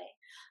 Absolutely.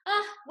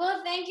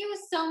 Well, thank you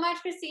so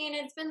much, Christine.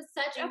 It's been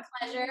such a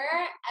pleasure.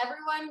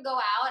 Everyone go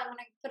out. I'm going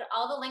to put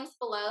all the links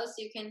below so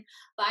you can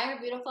buy her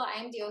beautiful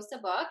I Am Diosa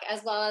book,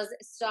 as well as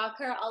stalk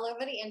her all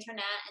over the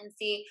internet and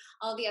see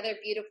all the other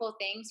beautiful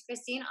things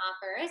Christine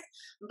offers.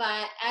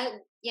 But, as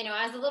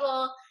a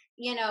little,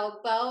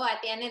 bow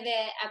at the end of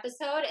the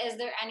episode, is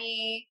there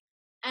any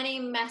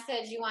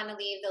message you want to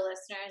leave the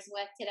listeners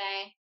with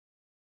today?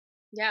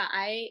 Yeah,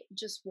 I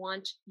just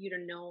want you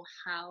to know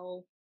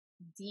how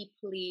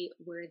deeply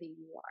worthy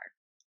you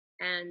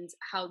are and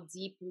how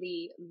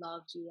deeply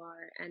loved you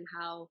are and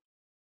how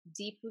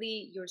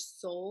deeply your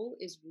soul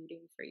is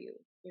rooting for you.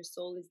 Your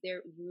soul is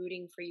there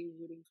rooting for you,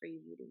 rooting for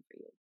you, rooting for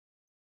you.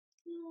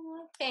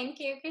 Oh, thank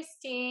you,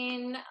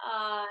 Christine.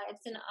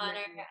 It's an honor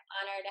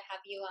to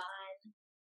have you on.